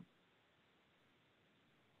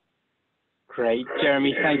 Great,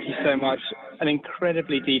 Jeremy, thank you so much. An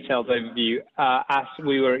incredibly detailed overview, as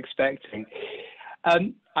we were expecting.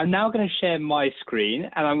 I'm now going to share my screen,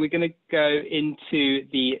 and we're going to go into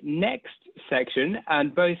the next section,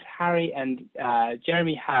 and both Harry and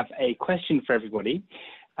Jeremy have a question for everybody.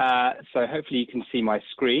 So hopefully you can see my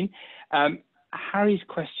screen. Harry's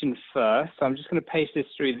question first. So I'm just going to paste this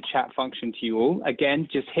through the chat function to you all. Again,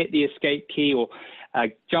 just hit the escape key or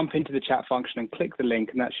jump into the chat function and click the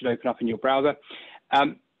link, and that should open up in your browser.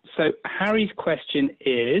 So Harry's question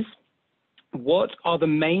is, what are the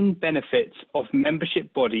main benefits of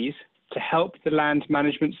membership bodies to help the land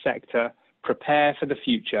management sector prepare for the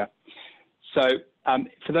future? So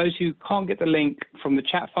for those who can't get the link from the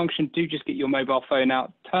chat function, do just get your mobile phone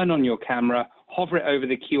out, turn on your camera, hover it over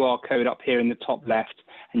the QR code up here in the top left,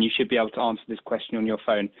 and you should be able to answer this question on your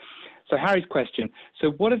phone. So Harry's question,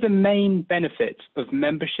 so what are the main benefits of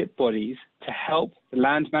membership bodies to help the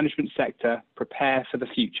land management sector prepare for the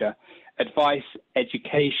future? Advice,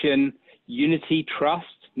 education, unity, trust,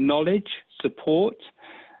 knowledge, support,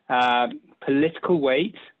 political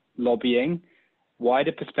weight, lobbying,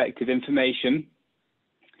 wider perspective, information,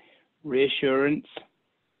 reassurance,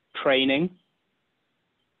 training.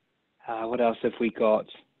 What else have we got?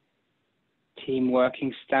 Team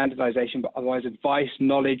working, standardization, but otherwise advice,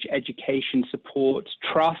 knowledge, education, support,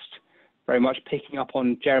 trust, very much picking up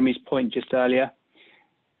on Jeremy's point just earlier.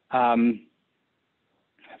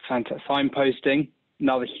 Signposting,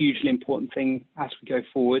 another hugely important thing as we go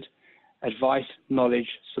forward. Advice, knowledge,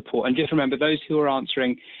 support. And just remember, those who are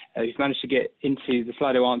answering, who've managed to get into the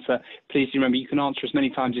Slido answer, please do remember you can answer as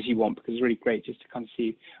many times as you want, because it's really great just to kind of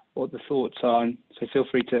see what the thoughts are. And so feel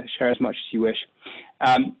free to share as much as you wish.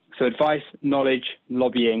 So advice, knowledge,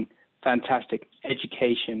 lobbying, fantastic.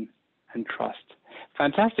 Education and trust.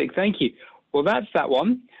 Fantastic, thank you. Well, that's that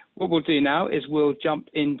one. What we'll do now is we'll jump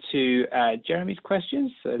into Jeremy's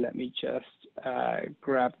questions. So let me just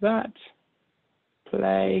grab that,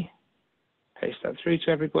 play, paste that through to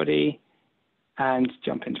everybody, and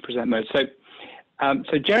jump into present mode. So,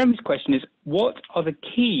 so Jeremy's question is, what are the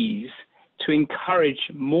keys to encourage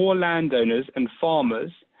more landowners and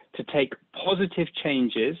farmers to take positive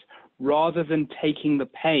changes rather than taking the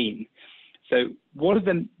pain? So what are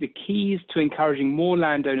the keys to encouraging more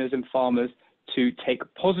landowners and farmers to take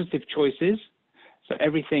positive choices? So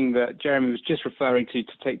everything that Jeremy was just referring to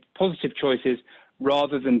take positive choices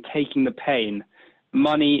rather than taking the pain.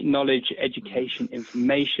 Money, knowledge, education,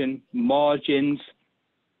 information, margins.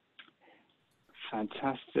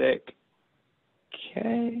 Fantastic.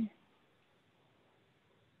 Okay.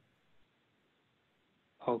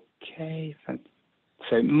 Okay.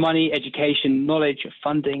 So money, education, knowledge,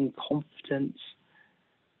 funding, confidence,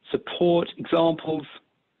 support, examples,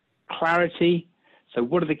 clarity. So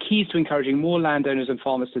what are the keys to encouraging more landowners and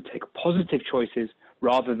farmers to take positive choices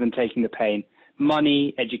rather than taking the pain?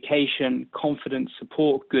 Money, education, confidence,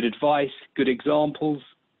 support, good advice, good examples.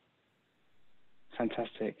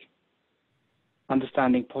 Fantastic.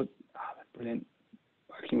 Understanding, brilliant.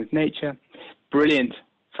 Working with nature, brilliant.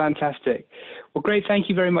 Fantastic. Well, great. Thank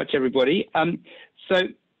you very much, everybody. So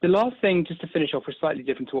the last thing, just to finish off, is slightly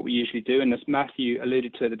different to what we usually do, and as Matthew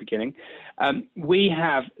alluded to at the beginning, we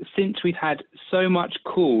have, since we've had so much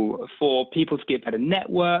call for people to get better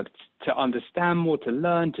networked, to understand more, to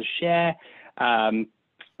learn, to share,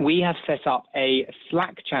 we have set up a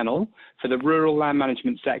Slack channel for the rural land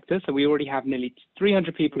management sector. So we already have nearly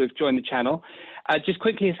 300 people who've joined the channel. Just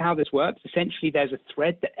quickly as how this works, essentially there's a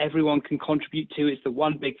thread that everyone can contribute to. It's the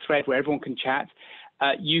one big thread where everyone can chat.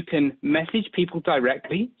 You can message people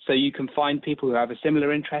directly, so you can find people who have a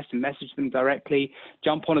similar interest and message them directly,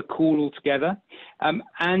 jump on a call altogether,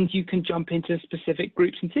 and you can jump into specific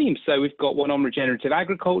groups and teams. So we've got one on regenerative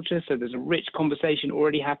agriculture, so there's a rich conversation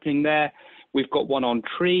already happening there. We've got one on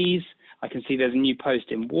trees. I can see there's a new post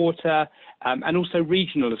in water, and also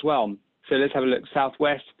regional as well. So let's have a look.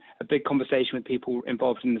 Southwest, a big conversation with people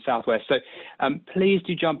involved in the Southwest. So please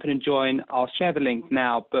do jump in and join. I'll share the link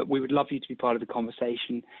now, but we would love you to be part of the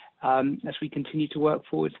conversation as we continue to work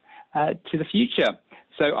forward to the future.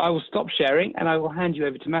 So I will stop sharing and I will hand you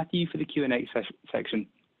over to Matthew for the Q&A section.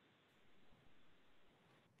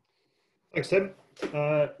 Thanks, Tim.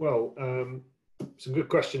 Some good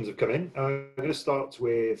questions have come in. I'm going to start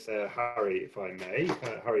with Harry, if I may.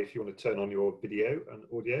 Harry, if you want to turn on your video and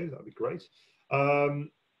audio, that would be great.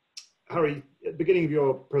 Harry, at the beginning of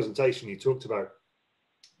your presentation, you talked about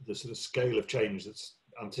the sort of scale of change that's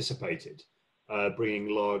anticipated, bringing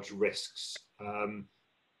large risks.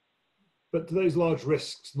 But do those large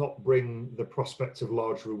risks not bring the prospect of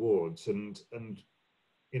large rewards? And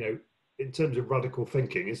you know, in terms of radical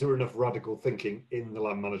thinking, is there enough radical thinking in the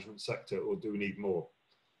land management sector, or do we need more?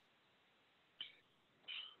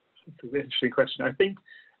 It's an interesting question. I think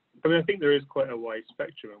there is quite a wide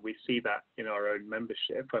spectrum, and we see that in our own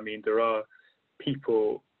membership. I mean, there are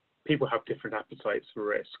people have different appetites for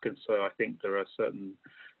risk, and so I think there are certain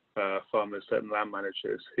farmers, certain land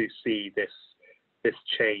managers who see this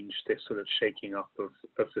change, this sort of shaking up of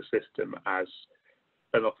the system as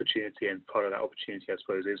an opportunity, and part of that opportunity, I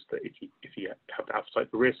suppose, is that if you have the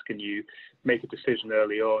appetite for risk and you make a decision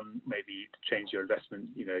early on, maybe to change your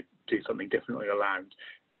investment, do something different on your land,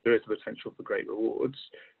 there is the potential for great rewards.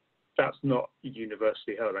 That's not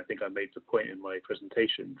universally held. I think I made the point in my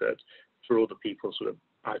presentation that for all the people sort of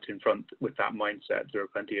out in front with that mindset, there are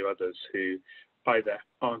plenty of others who either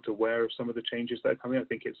aren't aware of some of the changes that are coming. I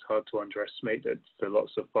think it's hard to underestimate that for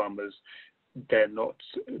lots of farmers, they're not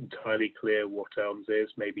entirely clear what ELMS is,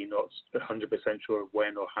 maybe not 100% sure of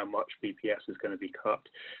when or how much BPS is going to be cut.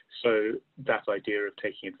 So that idea of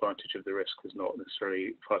taking advantage of the risk is not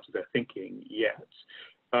necessarily part of their thinking yet.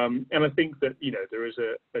 And I think that, there is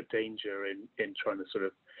a danger in trying to sort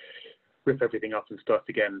of rip everything up and start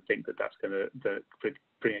again and think that that's going to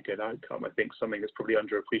bring a good outcome. I think something that's probably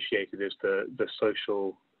underappreciated is the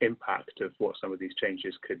social impact of what some of these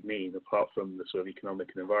changes could mean, apart from the sort of economic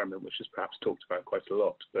and environment, which is perhaps talked about quite a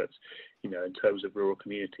lot, but, in terms of rural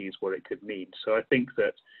communities, what it could mean. So I think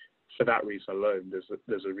that for that reason alone,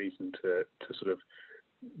 there's a reason to sort of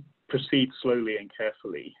proceed slowly and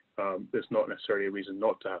carefully. There's not necessarily a reason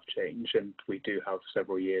not to have change, and we do have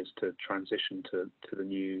several years to transition to the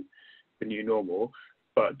new normal.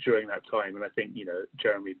 But during that time, and I think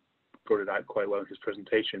Jeremy brought it out quite well in his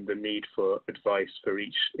presentation, the need for advice for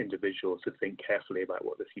each individual to think carefully about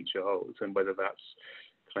what the future holds, and whether that's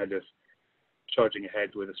kind of charging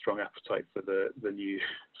ahead with a strong appetite for the new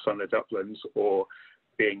sunlit uplands, or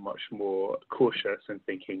being much more cautious and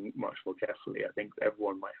thinking much more carefully. I think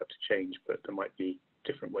everyone might have to change, but there might be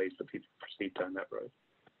different ways that people proceed down that road.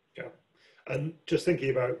 Yeah, and just thinking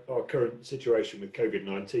about our current situation with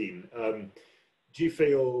COVID-19, do you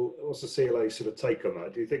feel, what's the CLA sort of take on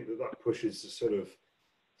that? Do you think that pushes the sort of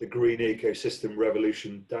the green ecosystem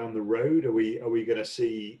revolution down the road? Are we going to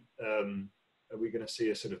see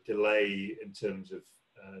a sort of delay in terms of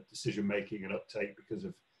decision making and uptake because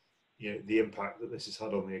of the impact that this has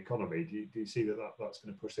had on the economy? Do you see that's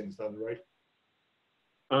going to push things down the road?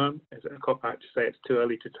 Is it a cop out to say it's too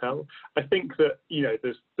early to tell? I think that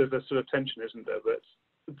there's a sort of tension, isn't there, that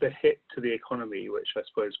the hit to the economy, which I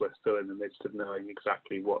suppose we're still in the midst of knowing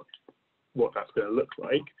exactly what that's going to look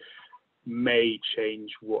like, may change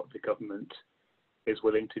what the government is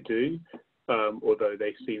willing to do, although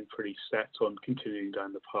they seem pretty set on continuing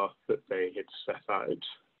down the path that they had set out.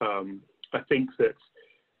 I think that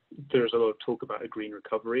there's a lot of talk about a green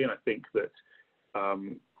recovery, and I think that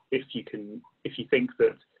if you think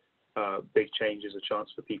that big change is a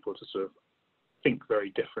chance for people to sort of think very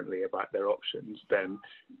differently about their options, then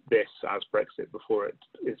this, as Brexit before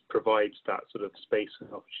it provides that sort of space and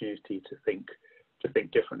opportunity to think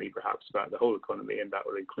differently, perhaps, about the whole economy, and that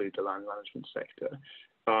will include the land management sector.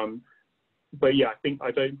 But yeah,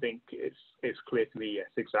 I don't think it's clear to me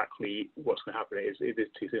yet exactly what's going to happen. It is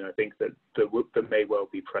too soon. I think that there may well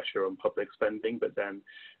be pressure on public spending, but then,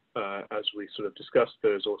 as we sort of discussed,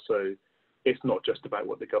 there's also, it's not just about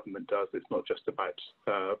what the government does. It's not just about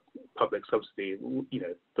public subsidy.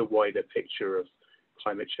 The wider picture of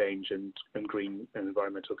climate change and green and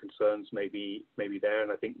environmental concerns may be there.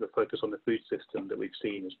 And I think the focus on the food system that we've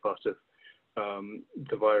seen as part of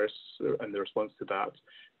the virus and the response to that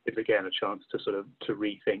is again a chance to sort of to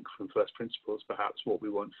rethink from first principles, perhaps, what we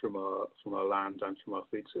want from our land and from our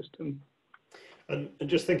food system. And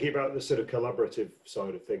just thinking about the sort of collaborative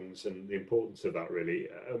side of things and the importance of that, really,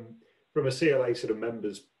 from a CLA sort of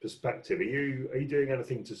members' perspective, are you doing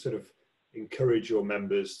anything to sort of encourage your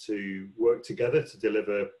members to work together to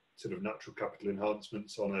deliver sort of natural capital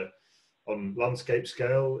enhancements on landscape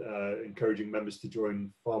scale, encouraging members to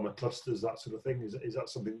join farmer clusters, that sort of thing? Is that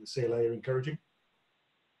something the CLA are encouraging?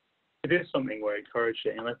 It is something we're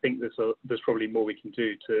encouraging, and I think there's probably more we can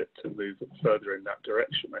do to move further in that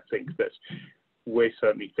direction. I think that we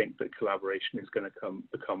certainly think that collaboration is going to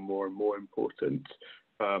become more and more important.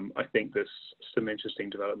 I think there's some interesting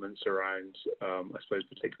developments around, I suppose,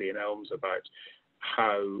 particularly in ELMS, about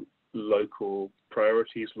how local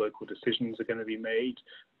priorities, local decisions are going to be made.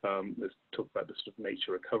 There's talk about the sort of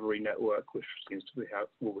nature recovery network, which seems to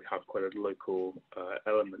have quite a local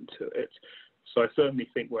element to it. So I certainly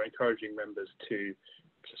think we're encouraging members to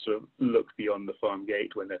sort of look beyond the farm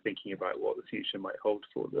gate when they're thinking about what the future might hold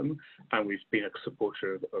for them. And we've been a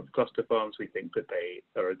supporter of cluster farms. We think that they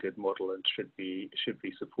are a good model and should be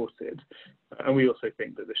supported. And we also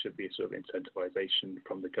think that there should be a sort of incentivization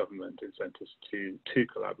from the government, incentives to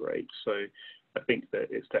collaborate. So I think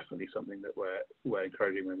that it's definitely something that we're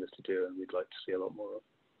encouraging members to do, and we'd like to see a lot more of.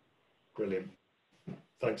 Brilliant.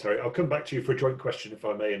 Thanks, Harry. I'll come back to you for a joint question, if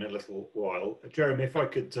I may, in a little while. Jeremy, if I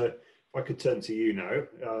could turn to you now, if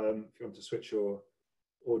you want to switch your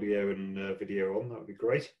audio and video on, that would be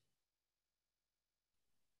great.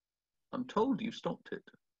 I'm told you stopped it.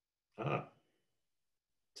 Ah,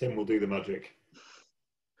 Tim will do the magic.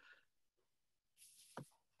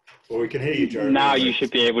 Well, we can hear you, Jeremy. Now you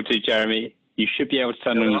should be able to, Jeremy. You should be able to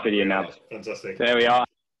turn on the video now. Fantastic. There we are.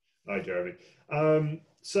 Hi, Jeremy.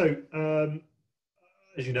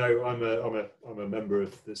 As you know, I'm a member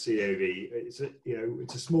of the CAAV. It's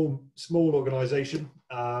a small organisation.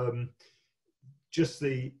 Just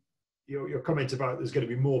your comment about there's going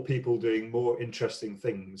to be more people doing more interesting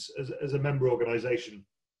things as a member organisation.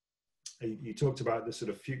 You talked about the sort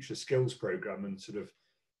of future skills program and sort of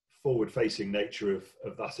forward-facing nature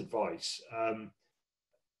of that advice.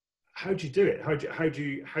 How do you do it? How do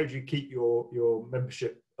you keep your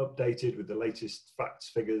membership updated with the latest facts,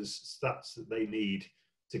 figures, stats that they need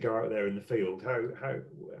to go out there in the field?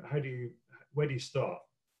 Where do you start?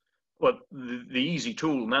 Well, the easy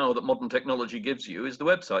tool now that modern technology gives you is the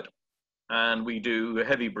website, and we do a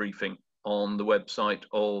heavy briefing on the website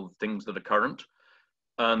of things that are current,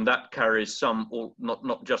 and that carries some, or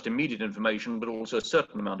not just immediate information, but also a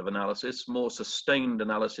certain amount of analysis. More sustained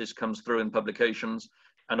analysis comes through in publications,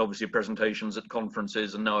 and obviously presentations at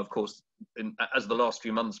conferences, and now, of course, as the last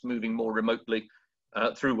few months, moving more remotely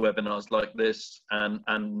through webinars like this,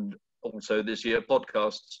 and also this year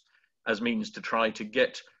podcasts as means to try to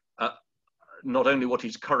get not only what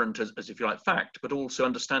is current as if you like fact, but also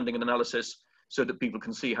understanding and analysis so that people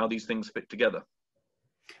can see how these things fit together.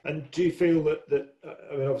 And do you feel that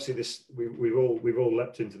I mean, obviously we've all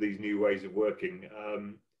leapt into these new ways of working.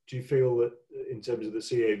 Do you feel that in terms of the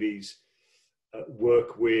CAAV's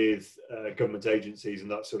work with government agencies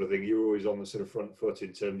and that sort of thing, you're always on the sort of front foot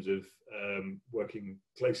in terms of working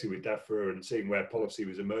closely with DEFRA and seeing where policy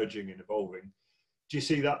was emerging and evolving? Do you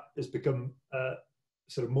see that has become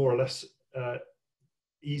sort of more or less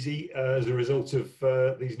easy as a result of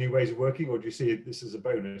these new ways of working, or do you see this as a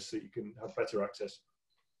bonus that you can have better access?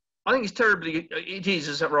 I think it is,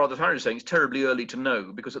 as rather Harry was saying, it's terribly early to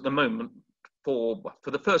know, because at the moment, for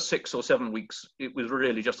the first 6 or 7 weeks, it was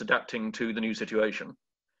really just adapting to the new situation.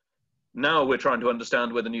 Now we're trying to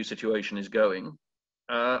understand where the new situation is going.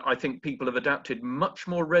 I think people have adapted much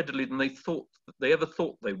more readily than they ever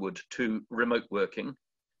thought they would to remote working.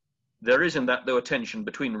 There is in that, though, a tension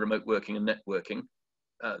between remote working and networking.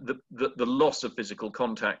 The loss of physical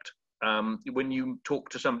contact. When you talk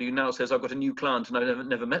to somebody who now says, "I've got a new client and I've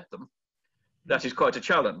never met them," that is quite a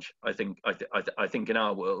challenge, I think in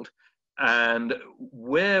our world. And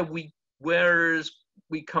whereas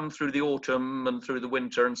we come through the autumn and through the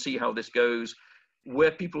winter and see how this goes,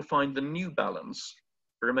 where people find the new balance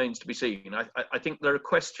remains to be seen. I think there are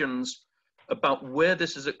questions about where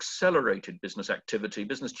this has accelerated business activity,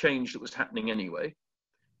 business change that was happening anyway.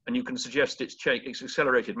 And you can suggest it's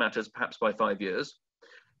accelerated matters perhaps by 5 years.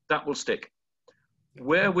 That will stick.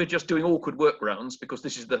 Where we're just doing awkward workarounds, because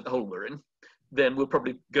this is the hole we're in, then we'll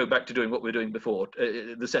probably go back to doing what we're doing before,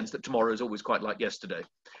 in the sense that tomorrow is always quite like yesterday.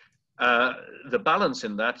 The balance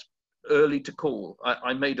in that, early to call.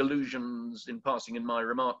 I made allusions in passing in my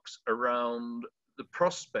remarks around the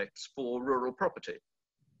prospects for rural property,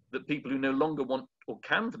 that people who no longer want or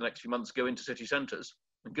can for the next few months go into city centres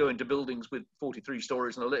and go into buildings with 43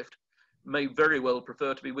 stories and a lift may very well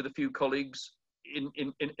prefer to be with a few colleagues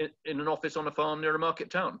in an office on a farm near a market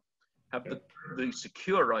town, have the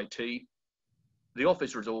secure IT, the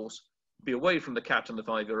office resource, be away from the cat and the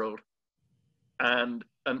 5-year-old, and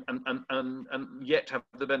yet have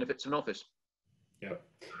the benefits of an office. Yeah.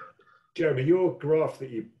 Jeremy, your graph that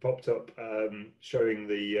you popped up showing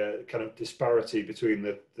the kind of disparity between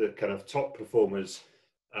the kind of top performers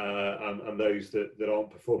and those that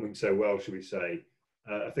aren't performing so well, should we say,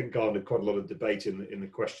 I think garnered quite a lot of debate in the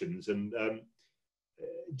questions. And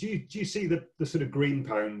do you see the sort of green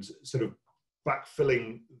pounds sort of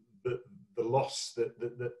backfilling the loss that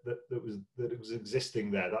was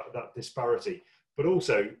existing there, that disparity? But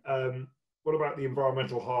also, what about the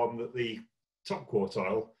environmental harm that the top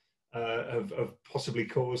quartile have possibly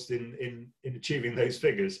caused in achieving those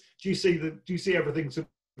figures? Do you see everything sort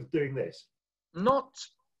of doing this?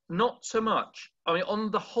 Not so much. I mean,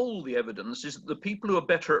 on the whole, the evidence is that the people who are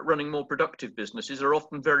better at running more productive businesses are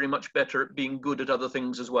often very much better at being good at other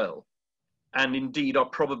things as well, and indeed are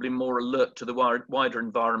probably more alert to the wider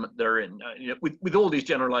environment they're in. With all these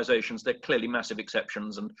generalizations, they're clearly massive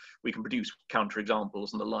exceptions, and we can produce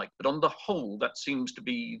counterexamples and the like. But on the whole, that seems to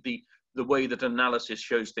be the way that analysis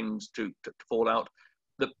shows things to fall out.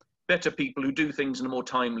 The better people who do things in a more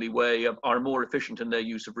timely way are more efficient in their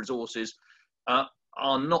use of resources,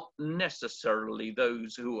 are not necessarily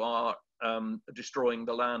those who are destroying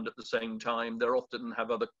the land at the same time. They often have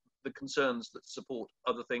the concerns that support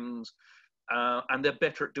other things, and they're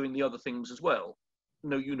better at doing the other things as well.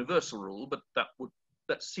 no universal rule, but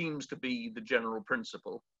that seems to be the general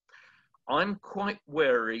principle. I'm quite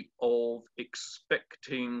wary of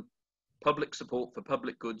expecting public support for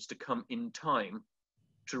public goods to come in time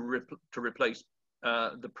to replace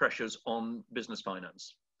the pressures on business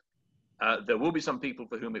finance. There will be some people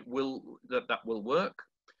for whom that will work.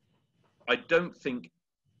 I don't think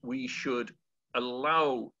we should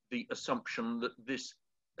allow the assumption that this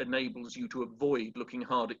enables you to avoid looking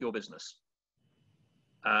hard at your business.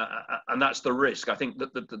 And that's the risk. I think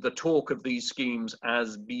that the talk of these schemes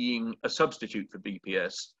as being a substitute for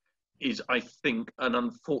BPS is, I think, an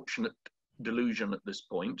unfortunate delusion at this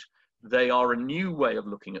point. They are a new way of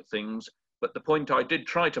looking at things, but the point I did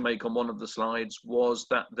try to make on one of the slides was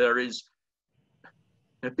that there is,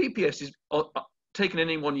 BPS is taken in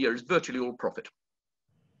any 1 year is virtually all profit.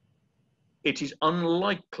 It is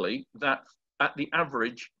unlikely that at the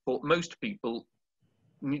average for most people,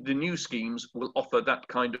 the new schemes will offer that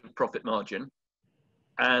kind of profit margin.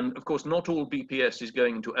 And of course, not all BPS is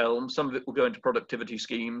going into ELM. Some of it will go into productivity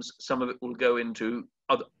schemes. Some of it will go into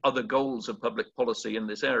other goals of public policy in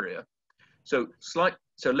this area. So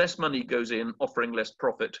less money goes in, offering less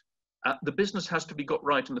profit. The business has to be got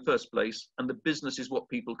right in the first place, and the business is what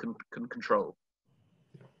people can control.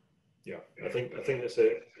 Yeah, I think it's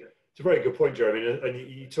a very good point, Jeremy.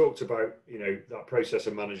 And you talked about, that process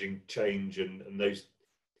of managing change and those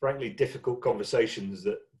frankly difficult conversations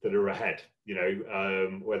that are ahead.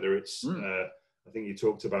 Whether it's I think you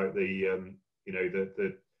talked about the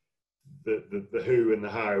who and the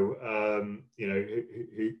how,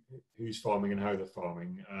 who's farming and how they're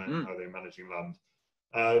farming, how they're managing land.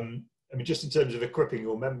 I mean, just in terms of equipping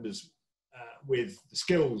your members with the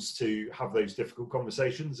skills to have those difficult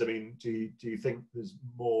conversations. I mean, do you think there's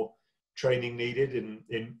more training needed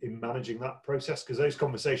in managing that process? Because those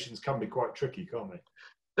conversations can be quite tricky, can't they?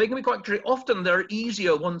 They can be quite tricky. Often they're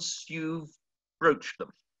easier once you've broached them.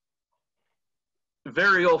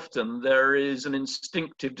 Very often there is an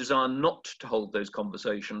instinctive desire not to hold those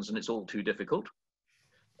conversations, and it's all too difficult.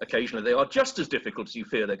 Occasionally they are just as difficult as you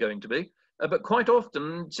fear they're going to be, but quite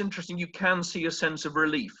often it's interesting, you can see a sense of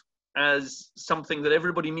relief as something that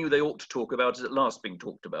everybody knew they ought to talk about is at last being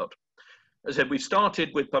talked about. As I said, we started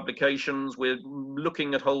with publications. We're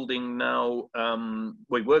looking at holding now,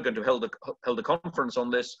 we were going to held a conference on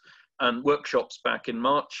this and workshops back in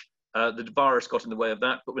March. The virus got in the way of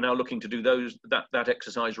that, but we're now looking to do that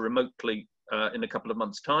exercise remotely in a couple of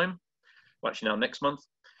months' time, well, actually now next month.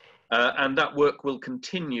 And that work will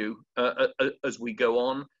continue as we go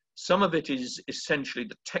on. Some of it is essentially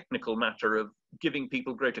the technical matter of giving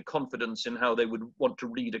people greater confidence in how they would want to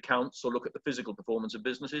read accounts or look at the physical performance of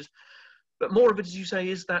businesses. But more of it, as you say,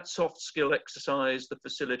 is that soft skill exercise, the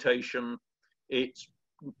facilitation. It's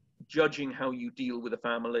judging how you deal with a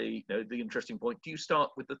family. The interesting point, do you start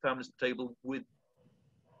with the families at the table with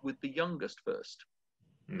the youngest first?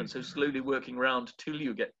 And so slowly working around till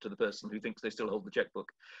you get to the person who thinks they still hold the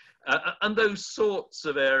checkbook. And those sorts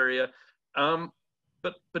of area.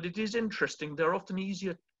 But it is interesting. They're often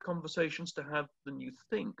easier conversations to have than you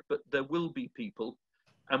think, but there will be people,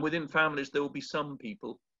 and within families, there will be some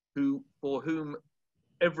people for whom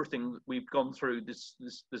everything that we've gone through this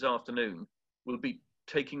afternoon will be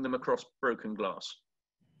taking them across broken glass.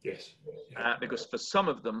 Yes. Because for some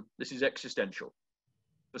of them, this is existential.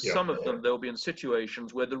 For some of them, they'll be in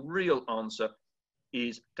situations where the real answer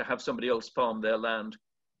is to have somebody else farm their land,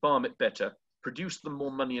 farm it better, produce them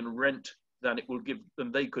more money in rent than it will give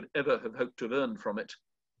them they could ever have hoped to have earned from it.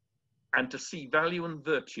 And to see value and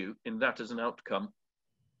virtue in that as an outcome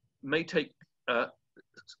may take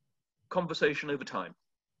conversation over time.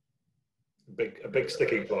 A big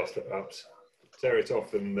sticking plaster, perhaps. Tear it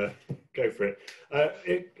off and go for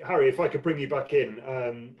it. Harry, if I could bring you back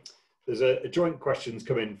in, there's a joint questions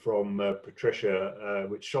come in from Patricia,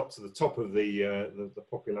 which shot to the top of the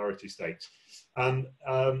popularity stakes, and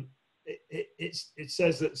it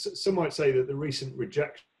says that some might say that the recent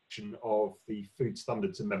rejection of the Food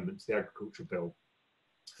Standards Amendment to the Agricultural Bill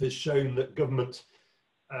has shown that government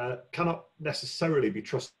cannot necessarily be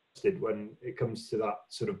trusted when it comes to that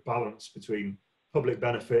sort of balance between public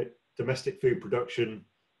benefit, domestic food production,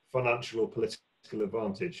 financial or political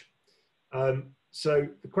advantage. So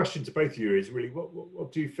the question to both of you is really,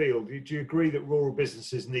 what do you feel? Do you agree that rural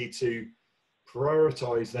businesses need to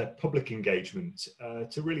prioritise their public engagement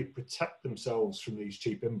to really protect themselves from these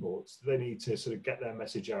cheap imports? Do they need to sort of get their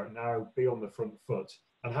message out now, be on the front foot?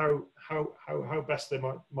 And how best they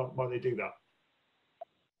might they do that?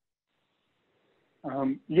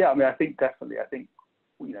 Yeah, I mean, I think definitely. I think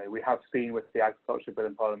we have seen with the Agriculture Bill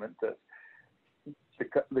in Parliament that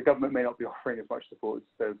the government may not be offering as much support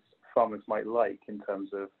as farmers might like in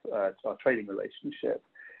terms of our trading relationship.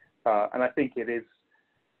 And I think it is,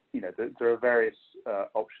 there are various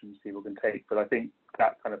options people can take, but I think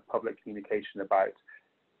that kind of public communication about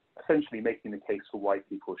essentially making the case for why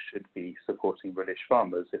people should be supporting British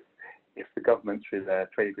farmers, if the government through their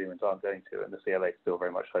trade agreements aren't going to, and the CLA still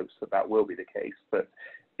very much hopes that that will be the case, but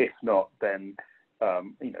if not, then I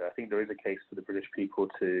think there is a case for the British people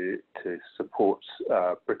to support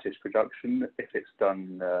British production if it's done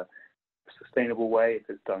in a sustainable way, if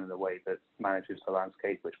it's done in a way that manages the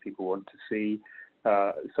landscape which people want to see.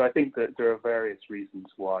 So I think that there are various reasons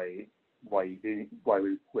why we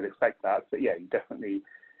would expect that, but yeah,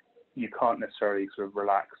 you can't necessarily sort of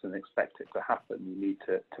relax and expect it to happen. You need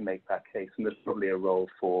to make that case, and there's probably a role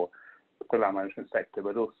for the land management sector,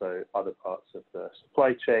 but also other parts of the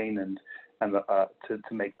supply chain, and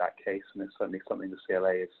to make that case. And it's certainly something the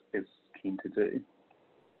CLA is keen to do.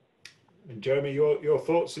 And Jeremy, your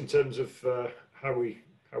thoughts in terms of how we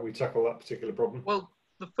tackle that particular problem? Well,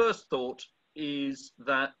 the first thought is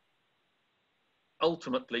that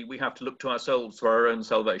ultimately we have to look to ourselves for our own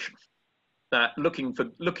salvation. That looking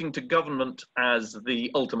to government as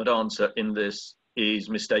the ultimate answer in this is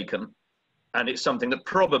mistaken. And it's something that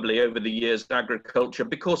probably over the years, agriculture,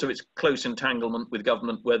 because of its close entanglement with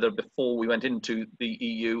government, whether before we went into the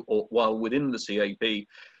EU or while within the CAAV,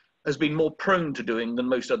 has been more prone to doing than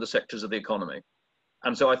most other sectors of the economy.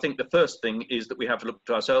 And so I think the first thing is that we have to look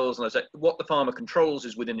to ourselves, and I say what the farmer controls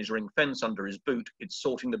is within his ring fence, under his boot. It's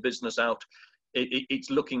sorting the business out. It's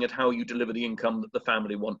looking at how you deliver the income that the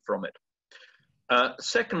family want from it.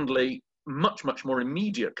 Secondly, much more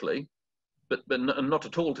immediately, but not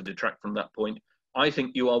at all to detract from that point, I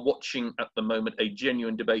think you are watching at the moment a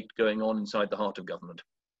genuine debate going on inside the heart of government.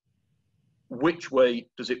 Which way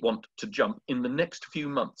does it want to jump in the next few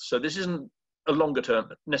months? So this isn't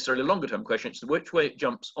necessarily a longer term question, it's which way it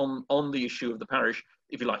jumps on the issue of the parish,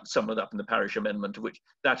 if you like, sum it up in the parish amendment, which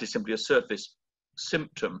that is simply a surface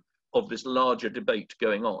symptom of this larger debate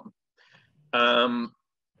going on.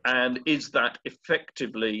 And is that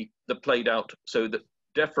effectively played out so that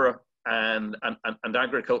DEFRA and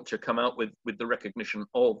agriculture come out with the recognition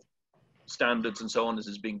of standards and so on as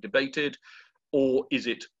is being debated, or is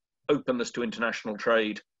it openness to international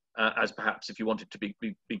trade, as perhaps if you wanted to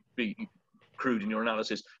be crude in your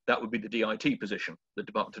analysis, that would be the DIT position, the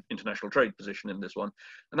Department of International Trade position in this one,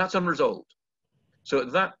 and that's unresolved. So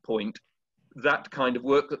at that point, that kind of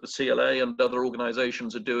work that the CLA and other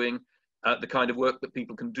organisations are doing, the kind of work that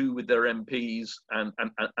people can do with their MPs and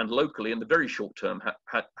locally in the very short term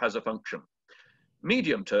has a function.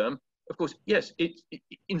 Medium term, of course, yes,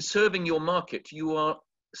 in serving your market, you are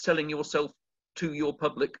selling yourself to your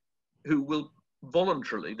public, who will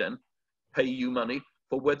voluntarily then pay you money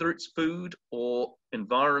for whether it's food or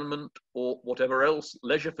environment or whatever else,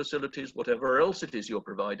 leisure facilities, whatever else it is you're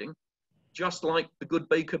providing. Just like the good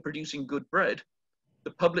baker producing good bread,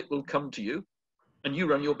 the public will come to you and you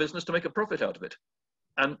run your business to make a profit out of it.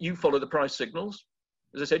 And you follow the price signals.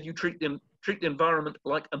 As I said, you treat the environment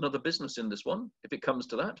like another business in this one, if it comes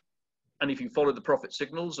to that. And if you follow the profit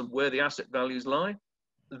signals and where the asset values lie,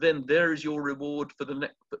 then there is your reward for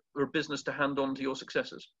a business to hand on to your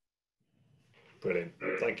successors. Brilliant.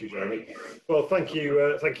 Thank you, Jeremy. Well, thank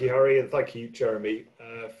you, Harry, and thank you, Jeremy,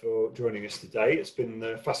 for joining us today. It's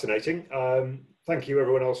been fascinating. Thank you,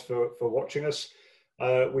 everyone else, for watching us.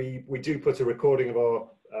 We do put a recording of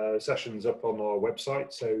our sessions up on our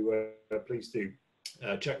website, so please do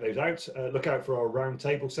check those out. Look out for our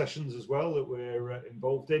roundtable sessions as well that we're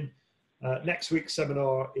involved in. Next week's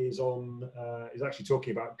seminar is actually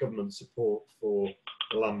talking about government support for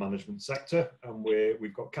the land management sector, and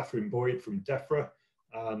we've got Catherine Boyd from DEFRA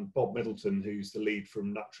and Bob Middleton, who's the lead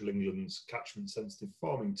from Natural England's catchment sensitive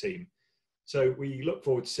farming team. So we look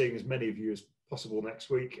forward to seeing as many of you as possible next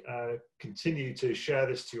week. Continue to share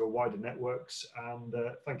this to your wider networks, and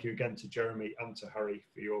thank you again to Jeremy and to Harry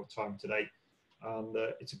for your time today. And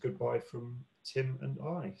it's a goodbye from Tim and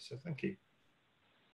I, so thank you.